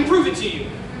 I can prove it to you.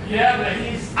 Yeah, but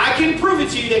he's... I can prove it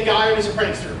to you that God is a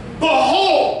prankster.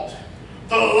 Behold,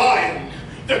 the lion,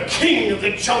 the king of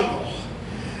the jungle.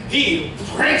 He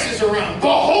prances around.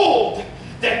 Behold,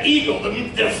 the eagle,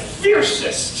 the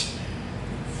fiercest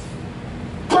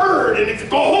bird, and it's,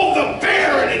 behold the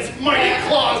bear and its mighty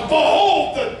claws.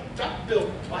 Behold the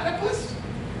duck-billed platypus.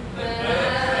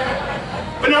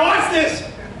 But now watch this.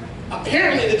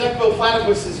 Apparently the duck-billed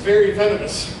platypus is very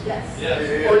venomous.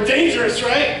 Yes. Or dangerous,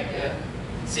 right? Yeah.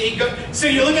 See, so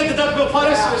you look at the duck-billed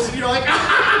platypus and you're like,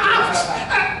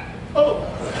 oh.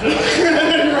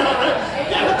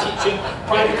 That'll teach you.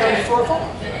 Pride comes before a fall.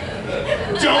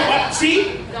 Don't,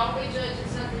 see? Don't be judging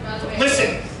something by the way.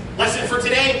 Listen, lesson for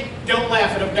today, don't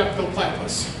laugh at a duck-billed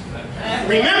platypus.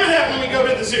 Remember that when we go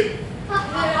to the zoo.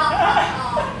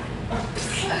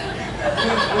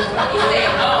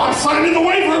 I'm signing the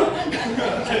waiver.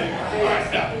 Okay. All right,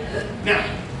 now,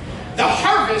 the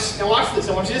harvest, now watch this,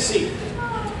 I want you to see.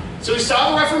 So we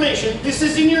saw the Reformation. This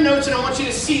is in your notes, and I want you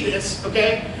to see this,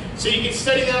 okay? So you can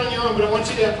study that on your own, but I want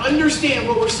you to understand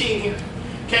what we're seeing here.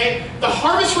 Okay? The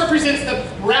harvest represents the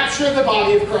rapture of the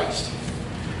body of Christ.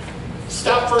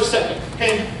 Stop for a second,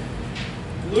 okay?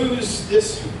 Lose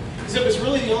this, because it was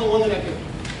really the only one that I could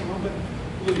come up with.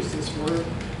 Lose this word.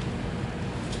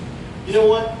 You know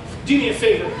what? Do me a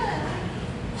favor.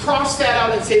 Cross that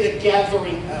out and say the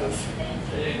gathering of.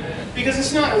 Because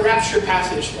it's not a rapture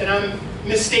passage, and I'm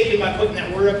mistaken by putting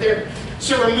that word up there.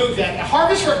 So remove that. The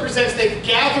harvest represents the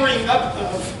gathering up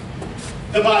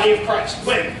of the body of Christ.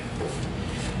 When?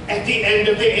 At the end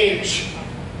of the age.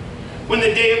 When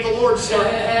the day of the Lord starts.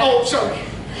 Oh, sorry.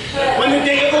 When the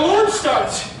day of the Lord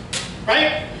starts.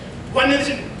 Right?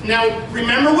 Now,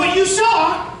 remember what you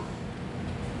saw.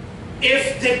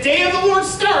 If the day of the Lord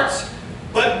starts,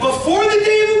 but before the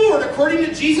day of the Lord, according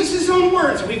to Jesus' own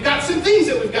words, we've got some things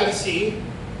that we've got to see.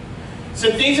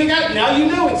 Some things we've got. Now you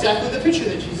know exactly the picture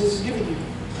that Jesus is giving you.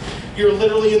 You're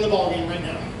literally in the ballgame right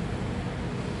now.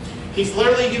 He's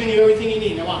literally giving you everything you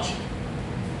need. Now watch.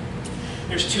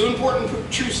 There's two important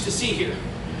truths to see here.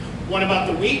 One about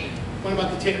the wheat, one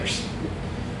about the tares.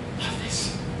 Love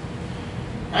this.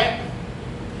 Right?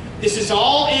 This is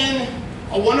all in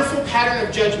a wonderful pattern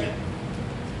of judgment.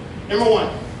 Number one,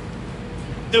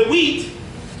 the wheat,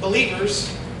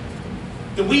 believers,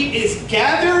 the wheat is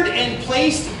gathered and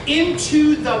placed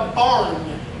into the barn.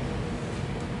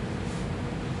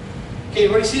 Okay,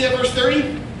 everybody see that verse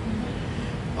 30?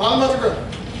 On the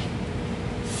ground.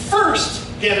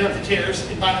 First, gather up the tares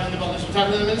and bind them in the bundles. We'll talk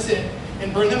about them in a minute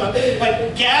and burn them up.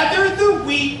 But gather the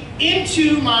wheat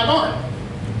into my barn.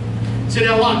 So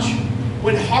now watch.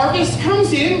 When harvest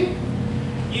comes in,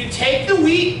 you take the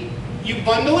wheat, you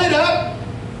bundle it up,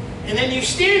 and then you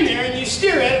stand there and you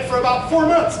stare at it for about 4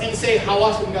 months and say how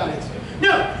awesome God is.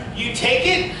 No, you take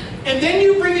it and then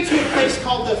you bring it to a place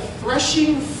called the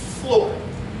threshing floor.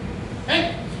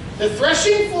 Okay? The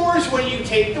threshing floor is when you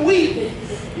take the wheat,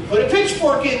 you put a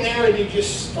pitchfork in there and you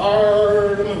just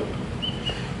start to move.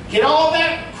 Get all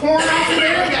that corn off of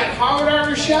there, that hard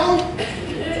outer shell.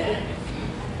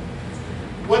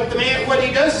 What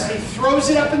he does is he throws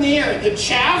it up in the air. The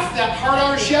chaff, that hard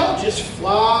outer shell, just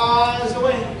flies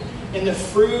away. And the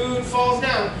fruit falls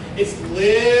down. It's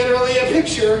literally a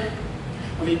picture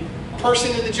of a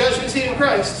person in the judgment seat of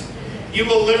Christ. You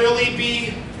will literally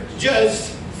be judged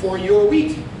for your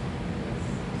wheat.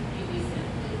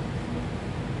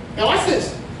 Now watch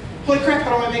this. Holy crap,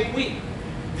 how do I make wheat?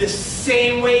 The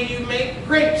same way you make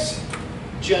grapes.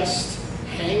 Just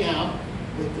hang out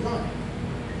with the vine.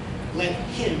 Let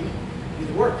him do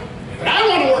the work. But I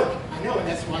want to work. I know, and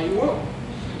that's why you won't.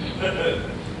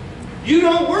 You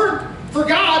don't work for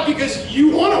God because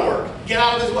you want to work. Get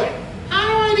out of his way. How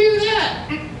do I do that?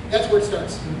 That's where it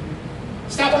starts.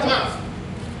 Stop with the mouth.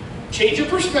 Change your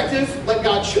perspective. Let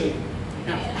God show you.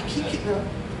 Now, I keep getting up.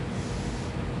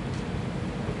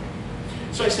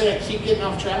 So I said I keep getting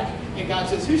off track. And God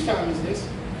says, whose time is this?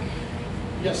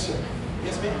 Yes, sir.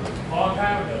 Yes, ma'am. Long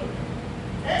time ago.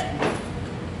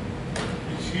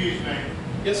 Excuse me.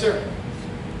 Yes, sir.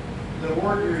 The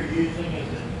word you're using is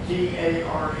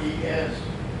T-A-R-E-S.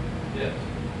 Yes.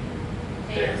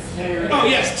 Tares. Oh,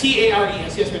 yes.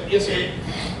 T-A-R-E-S. Yes, ma'am. Yes, sir.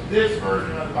 This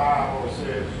version of the Bible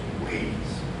says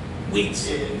weeds. Weeds.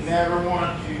 It never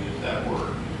once uses that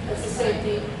word. That's the same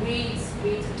thing. Weeds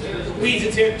and tares. Weeds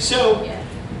and tares. So, Yeah.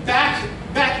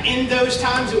 back in those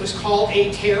times, it was called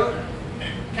a tare.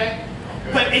 Okay?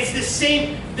 But it's the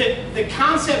same. The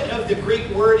concept of the Greek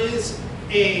word is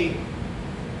a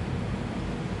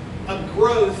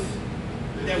growth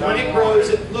that when it grows,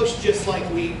 it looks just like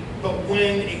wheat, but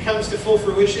when it comes to full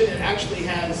fruition, it actually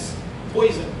has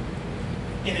poison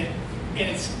in it. And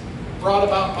it's brought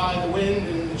about by the wind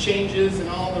and the changes and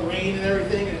all the rain and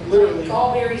everything, and it literally,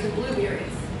 Strawberries and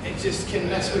blueberries. it just can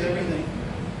mess with everything.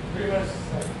 Pretty much.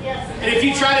 Yes. And if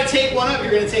you try to take one up,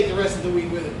 you're going to take the rest of the wheat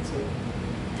with it. So.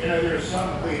 You know, there's some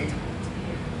wheat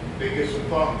that gets a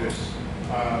fungus,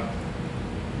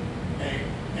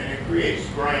 and it creates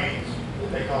grains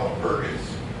that they call ergots.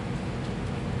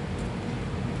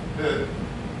 The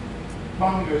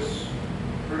fungus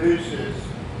produces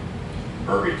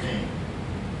ergotine.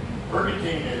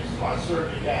 Ergotine is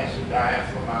lysergic acid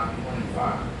diethylamide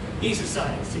 25, He's a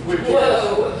science teacher.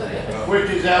 which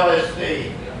is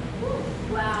LSD.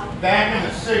 Wow. Back in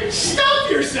the 60s, Stop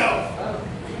yourself!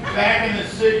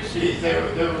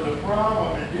 there was a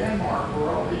problem in Denmark where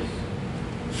all these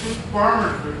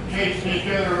farmers were chasing each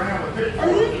other around with pitchforks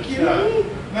Are you and kidding stuff. me?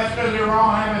 And that's because they were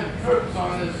all having trips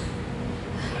on this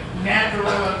natural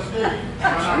LSD. Am I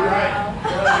not right?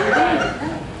 You're right.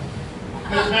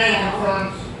 This man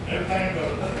confirms everything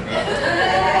about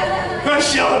What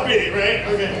shall it be, right?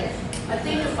 Okay. I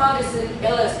think the fungus and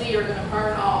LSD are going to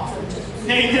burn off.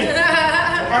 Amen.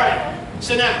 All right.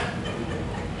 So now,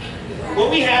 what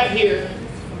we have here,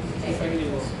 if I can do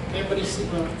this. Everybody see?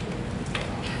 Well,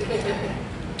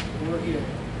 we're here.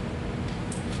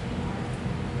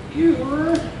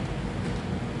 You're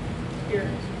here.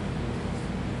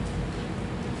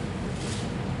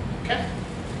 Okay.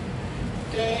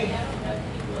 Okay. I don't know if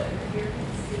people over here can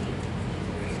see.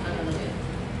 I don't know.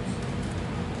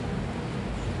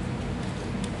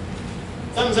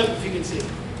 Thumbs up if you can see.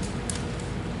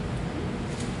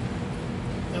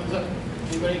 Thumbs up.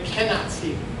 Anybody cannot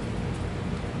see?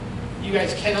 You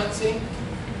guys cannot see?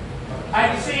 I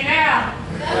can see now.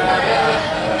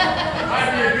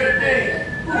 Might be a good thing.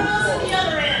 Girls to the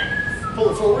other end. Pull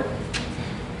it forward.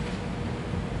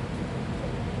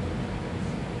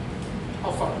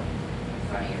 How far?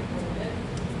 Front of your pulpit.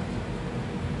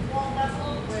 Well, that's a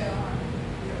little Well,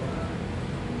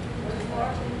 where's the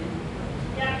floor?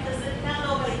 Yeah, because now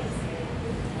nobody can see it.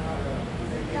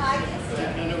 No, I can see it.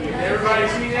 No, nobody. Everybody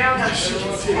see now? Does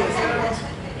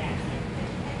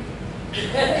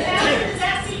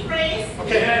that seem raised?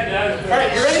 Okay. Yeah, it does. All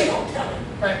right, you ready? All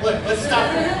right, look, let's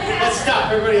stop. Let's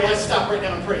stop, everybody. Let's stop right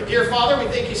now and pray. Dear Father, we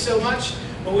thank you so much,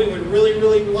 but we would really,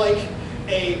 really like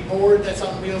a board that's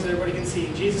on wheels that everybody can see.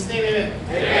 In Jesus' name, amen.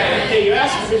 Amen. Okay, you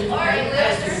asked me. All right,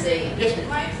 Lester. Yes, ma'am.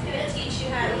 Mike's going to teach you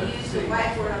how to use the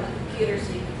whiteboard on the computer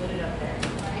so you can put it up there.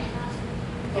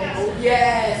 Oh,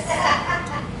 Yes.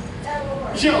 That will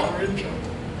work. Joe, we're in trouble.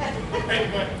 Hey,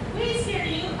 what? We scared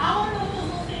you. I want to know what those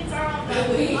little things are on the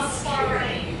far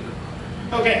right.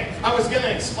 Okay, I was going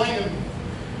to explain them,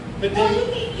 but Well,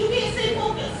 then... you can't say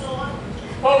focus, so I'm...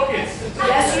 Focus.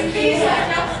 Yes, you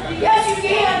can. Yes, you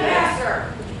can,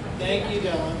 Pastor. Thank you,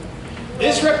 Dylan.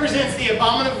 This represents the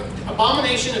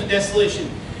abomination of desolation.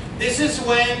 This is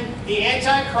when the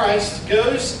Antichrist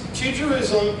goes to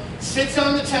Jerusalem, sits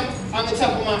on the Temple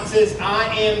Mount, and says, "I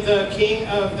am the King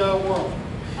of the world."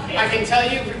 Okay. I can tell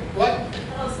you what?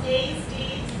 Those A's,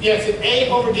 D's. Yes, it's A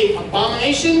over D.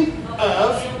 Abomination of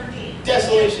A over D.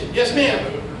 desolation. Yes, ma'am.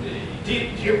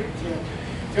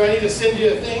 Do I need to send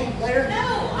you a thing later?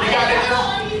 No, You got it now?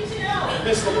 I want you to know.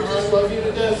 Miss Lamar, I love you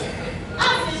to death. I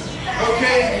missed you.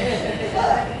 Okay.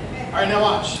 All right, now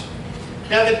watch.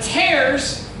 Now the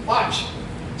tares, watch.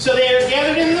 So they are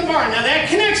gathered into the barn. Now that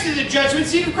connects to the judgment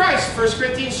seat of Christ. 1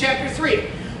 Corinthians chapter 3.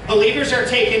 Believers are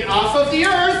taken off of the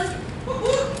earth,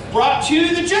 brought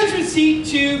to the judgment seat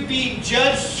to be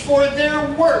judged for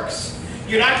their works.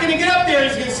 You're not going to get up there.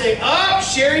 He's going to say, "Oh,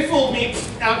 Sherry fooled me."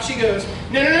 Out she goes.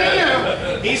 No.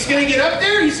 He's going to get up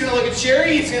there. He's going to look at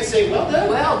Sherry. He's going to say, "Well done.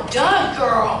 Well done,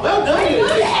 girl. Well done, you."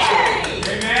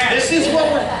 Amen. This is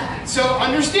what we're... So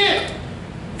understand,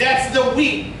 that's the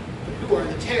wheat. But who are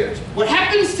the tares? What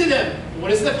happens to them? What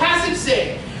does the passage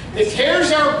say? The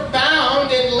tares are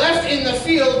bound and left in the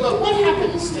field, but what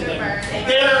happens to them?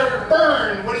 They're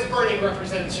burned. What is burning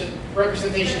representation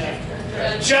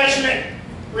of? Judgment,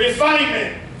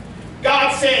 refinement.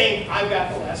 God saying, "I've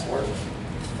got the last word."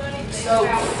 Funny thing So-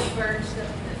 about when you burn stuff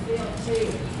in the field too,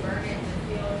 when you burn it in the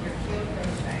field, your field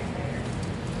grows back there.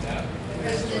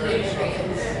 Because of the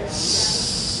nutrients.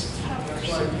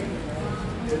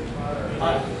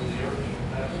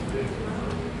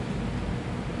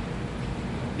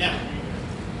 Now,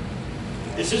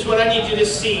 this is what I need you to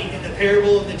see in the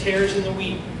parable of the tares and the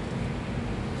wheat.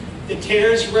 The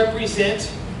tares represent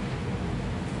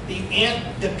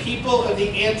the people of the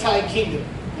anti-kingdom.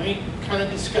 Let me kind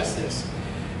of discuss this.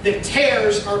 The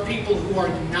tares are people who are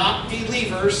not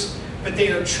believers, but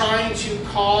they are trying to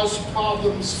cause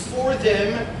problems for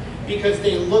them because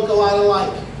they look a lot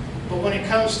alike. But when it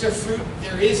comes to fruit,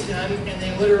 there is none, and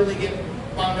they literally get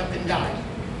wound up and die,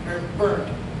 or burned,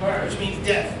 which means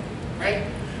death, right?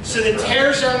 So the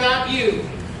tares are not you.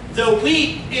 The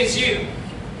wheat is you.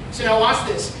 So now watch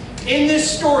this. In this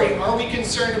story, are we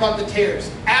concerned about the tares?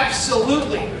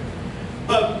 Absolutely.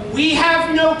 But we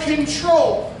have no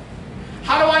control.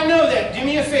 How do I know that? Do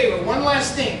me a favor, one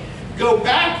last thing. Go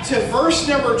back to verse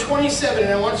number 27,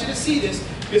 and I want you to see this,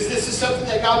 because this is something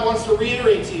that God wants to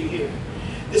reiterate to you here.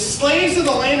 The slaves of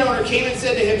the landowner came and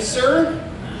said to him, "Sir,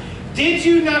 did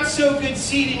you not sow good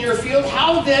seed in your field?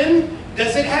 How then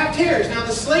does it have tares?" Now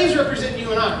the slaves represent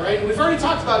you and I, right? We've already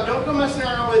talked about, don't go messing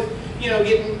around with,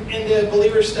 getting into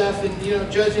believer stuff and,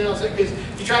 judging and all that, because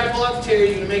if you try to pull out the tare,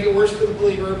 you're going to make it worse for the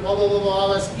believer, blah, blah, blah, blah,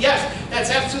 all that. Yes, that's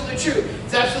absolutely true.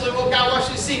 It's absolutely what God wants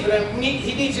you to see, but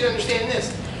He needs you to understand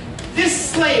this.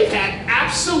 This slave had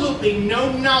absolutely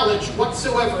no knowledge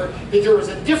whatsoever that there was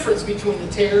a difference between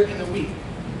the tare and the wheat.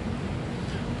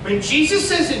 When Jesus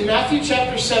says in Matthew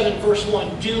chapter 7, verse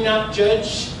 1, "Do not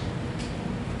judge,"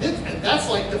 that's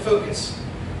like the focus.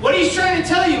 What He's trying to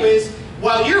tell you is,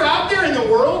 while you're out there in the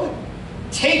world,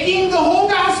 taking the whole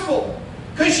gospel,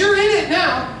 because you're in it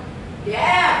now.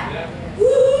 Yeah.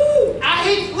 Woo!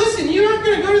 Listen, you're not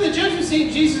going to go to the judgment seat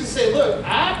of Jesus and say, "Look,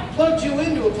 I plugged you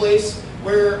into a place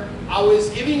where I was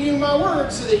giving you my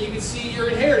word so that you could see your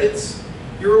inheritance,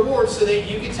 your reward, so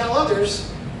that you could tell others."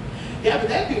 Yeah, but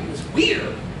that dude was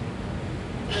weird.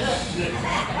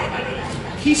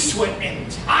 He sweat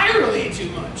entirely too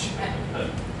much.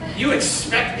 You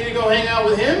expect me to go hang out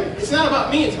with him? It's not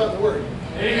about me, it's about the word.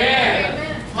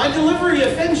 Amen. My delivery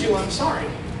offends you, I'm sorry.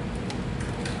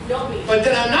 Don't be. But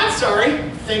then I'm not sorry.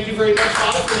 Thank you very much,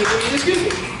 Father, for making me this goofy.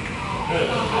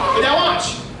 But now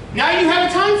watch. Now you have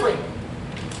a time frame.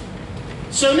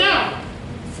 So now,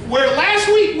 where last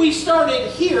week we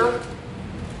started here,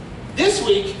 this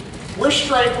week we're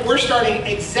starting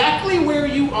exactly where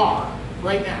you are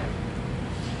right now.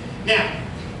 Now,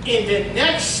 in the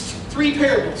next 3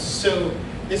 parables, so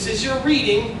this is your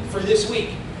reading for this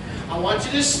week. I want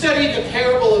you to study the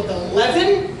parable of the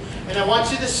leaven, and I want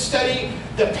you to study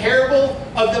the parable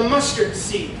of the mustard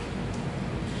seed.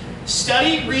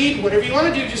 Study, read, whatever you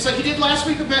want to do, just like you did last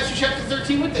week with Matthew chapter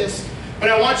 13 with this. But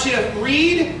I want you to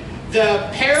read the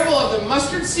parable of the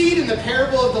mustard seed and the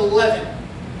parable of the leaven.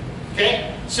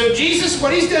 Okay? So Jesus,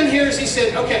 what he's done here is he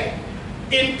said, okay,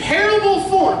 in parable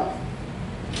form,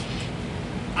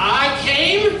 I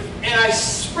came and I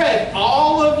spread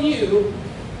all of you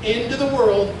into the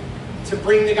world to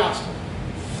bring the gospel.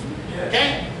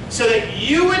 Okay? So that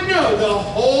you would know the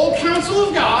whole counsel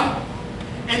of God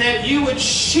and that you would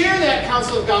share that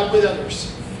counsel of God with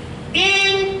others.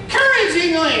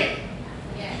 Encouragingly.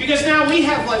 Because now we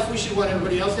have life, we should want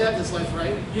everybody else to have this life,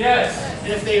 right? Yes.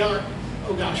 And if they aren't,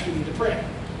 oh gosh, we need to pray.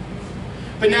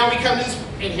 But now we come to this,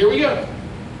 and here we go.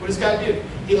 What does God do?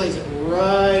 He lays it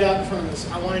right out in front of us.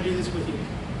 I want to do this with you.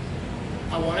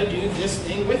 I want to do this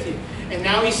thing with you. And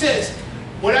now he says,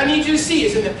 what I need you to see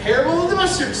is in the parable of the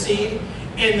mustard seed,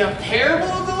 in the parable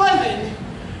of the leaven,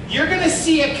 you're going to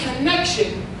see a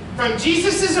connection from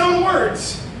Jesus' own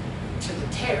words to the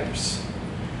tares.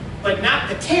 But not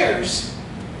the tares,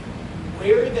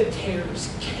 where the tares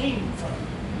came from.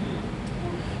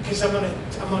 Because I'm gonna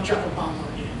drop a bomb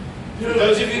on you. For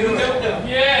those of you who don't know.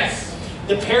 Yes.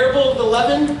 The parable of the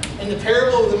leaven and the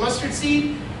parable of the mustard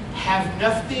seed have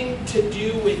nothing to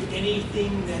do with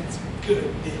anything that's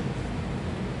good.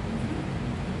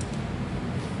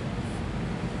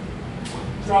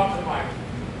 Drop the mic.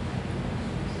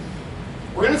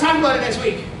 We're going to talk about it next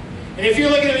week. And if you're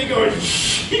looking at me going,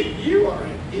 you are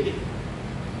an idiot,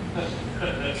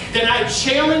 then I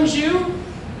challenge you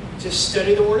to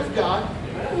study the Word of God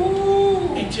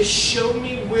and to show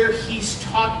me where He's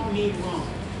taught me wrong.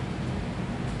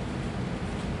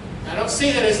 I don't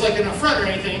say that as like an affront or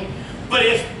anything, but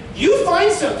if you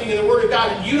find something in the Word of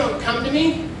God and you don't come to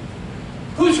me,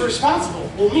 who's responsible?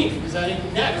 Well, me, because I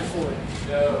didn't nagger for it.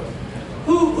 No.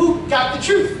 Who got the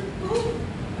truth?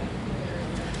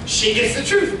 She gets the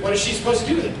truth. What is she supposed to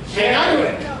do with it? Hang on to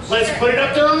it. Let's put it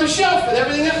up there on the shelf with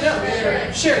everything else.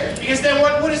 No. Share. Because then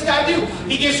what does God do?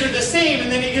 He gives her the same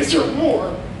and then He gives her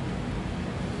more.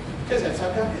 Because that's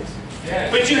how God is.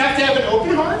 Yes. But you have to have an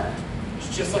open heart.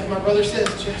 It's just like my brother says,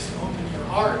 just open your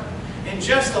heart and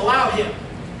just allow Him.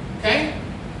 Okay?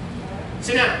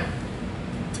 So now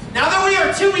that we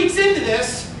are 2 weeks into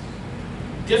this,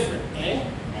 different, eh?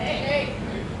 Hey.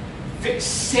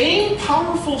 Same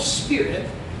powerful spirit,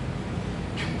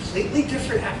 completely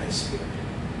different atmosphere.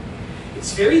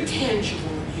 It's very tangible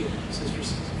in here,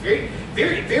 sisters. Very,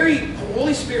 very, very, the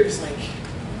Holy Spirit is like,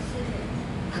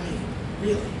 I mean,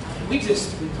 really. We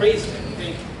praise Him. We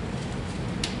thank Him.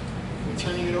 We're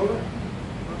turning it over.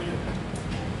 What are we doing?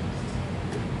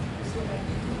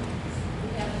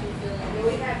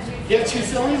 We have two. You have 2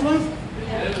 fillings, one?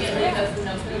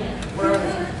 Where are they?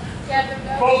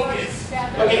 Focus.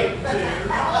 Okay.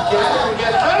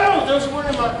 Oh, those weren't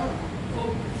in my.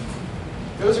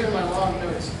 Those are in my long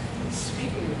notes.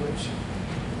 Speaking of which,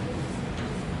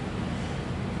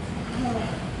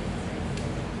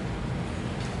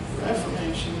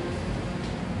 Reformation.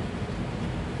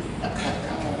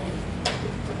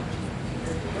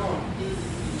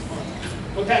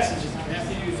 What passage is it?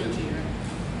 Matthew 13, right?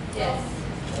 Yes.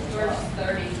 Verse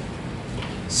 30.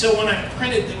 So when I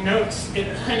printed the notes,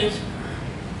 it printed.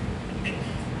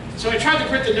 So I tried to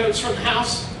print the notes from the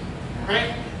house,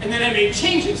 right? And then I made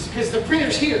changes because the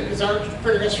printer's here because our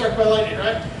printer got struck by lightning,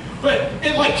 right? But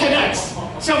it like connects.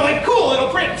 So I'm like, cool, it'll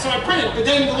print. So I printed. But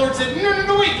then the Lord said,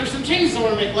 no, wait, there's some changes I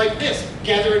want to make like this.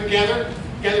 Gather and gather.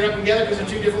 Gather up and gather because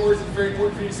they're 2 different words that's very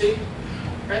important for you to see.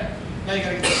 Right? Now you got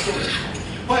to get the story.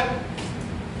 But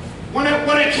when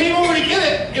I came over to get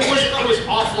it, it was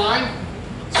offline.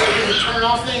 So I did the turn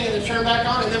off thing and the turn back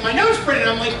on, and then my notes printed.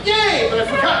 I'm like, yay! But I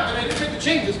forgot that I didn't make the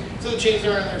changes. So the changes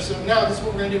are in there. So now this is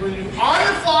what we're going to do. We're going to do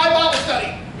on-the-fly Bible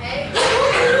study.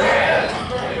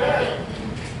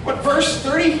 What, verse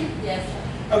 30? Yes.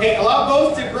 Okay, allow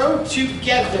both to grow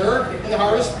together in the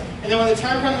harvest. And then when the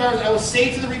time comes to harvest, I will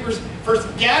say to the reapers, first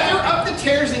gather up the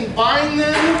tares and bind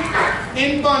them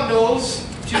in bundles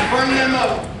to burn them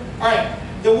up. All right,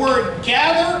 the word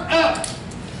gather up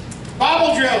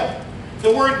Bible drill.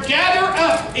 The word gather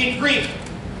up in Greek.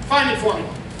 Find it for me.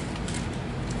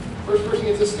 First person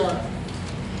gets a star.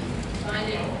 Find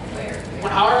it where?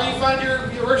 However you find your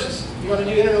verses. You want to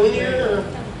do interlinear or?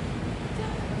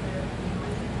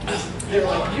 They're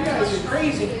like, you guys are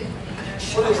crazy.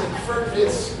 What is it?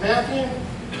 It's Matthew.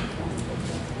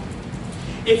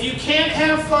 If you can't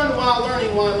have fun while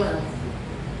learning, why learn?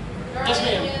 Yes,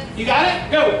 ma'am. You got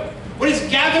it? Go. What does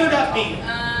gathered up mean?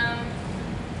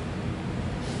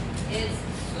 It's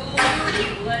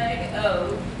school leg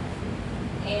O,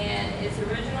 and its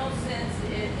original sense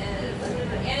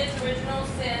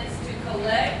to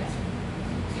collect,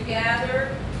 to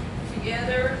gather,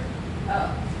 together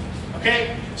up.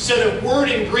 Okay, so the word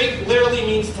in Greek literally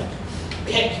means to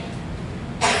pick.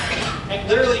 It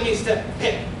literally means to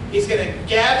pick. He's going to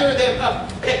gather them up,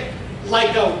 pick,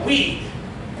 like a weed.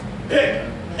 Pick.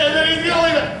 And then he's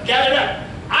going to gather it up.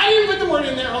 I didn't put the word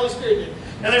in there, Holy Spirit did.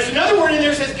 Now there's another word in there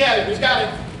that says gather. Who's got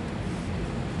it?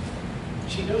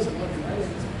 She knows I'm looking right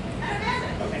at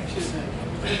it. Okay, she doesn't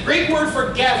know. Greek word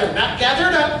for gather, not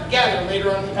gathered up, gather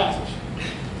later on in the passage.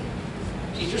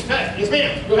 Teacher's pet. Yes,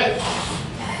 ma'am. Go ahead.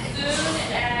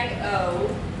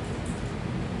 Sunag-o,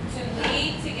 to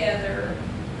lead together,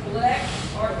 collect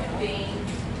or convene,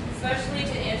 especially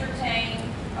to entertain,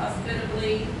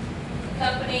 hospitably,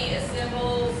 accompany,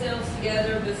 assemble selves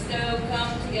together, bestow,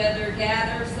 come together,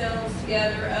 gather selves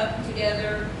together, up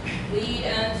together, lead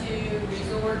unto,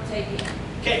 resort, taking.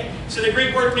 Okay, so the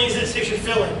Greek word means this, if you're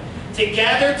filling. To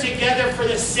gather together for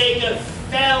the sake of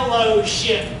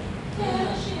fellowship.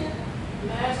 Fellowship.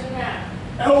 Imagine that.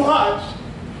 Oh, watch.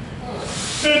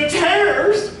 The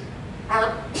tares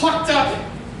are plucked up,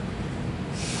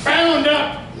 bound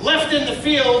up, left in the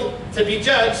field to be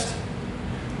judged,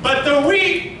 but the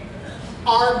wheat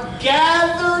are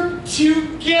gathered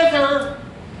together,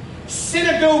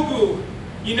 synagogue.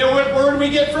 You know what word we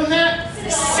get from that?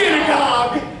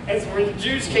 Synagogue. That's where the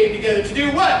Jews came together to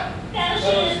do what?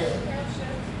 Fellowship.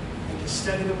 And to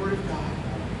study the Word of God.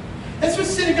 That's what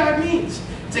synagogue means.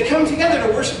 To come together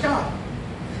to worship God.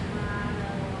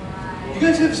 You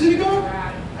guys have synagogue?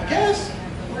 I guess.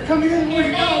 We're coming here and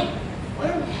worship God.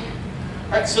 Whatever.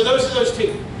 Alright, so those are those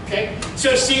two. Okay?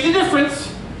 So see the difference.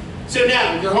 So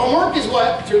now, your homework is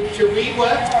what? To read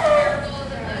what? Parable of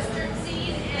the mustard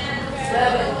seed and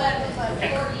parable of the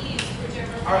Okay. 4 yeast,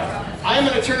 whichever one. Alright. I am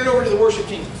going to turn it over to the worship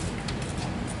team.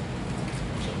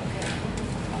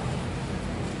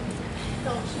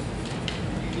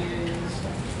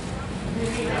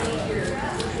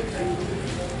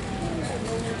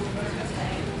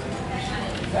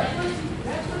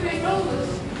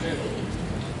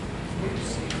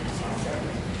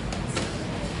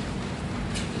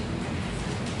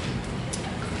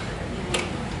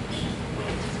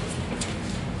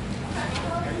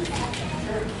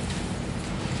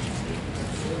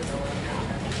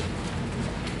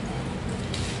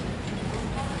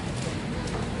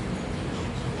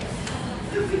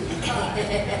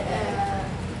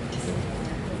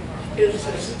 Is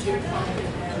this too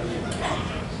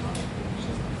fun?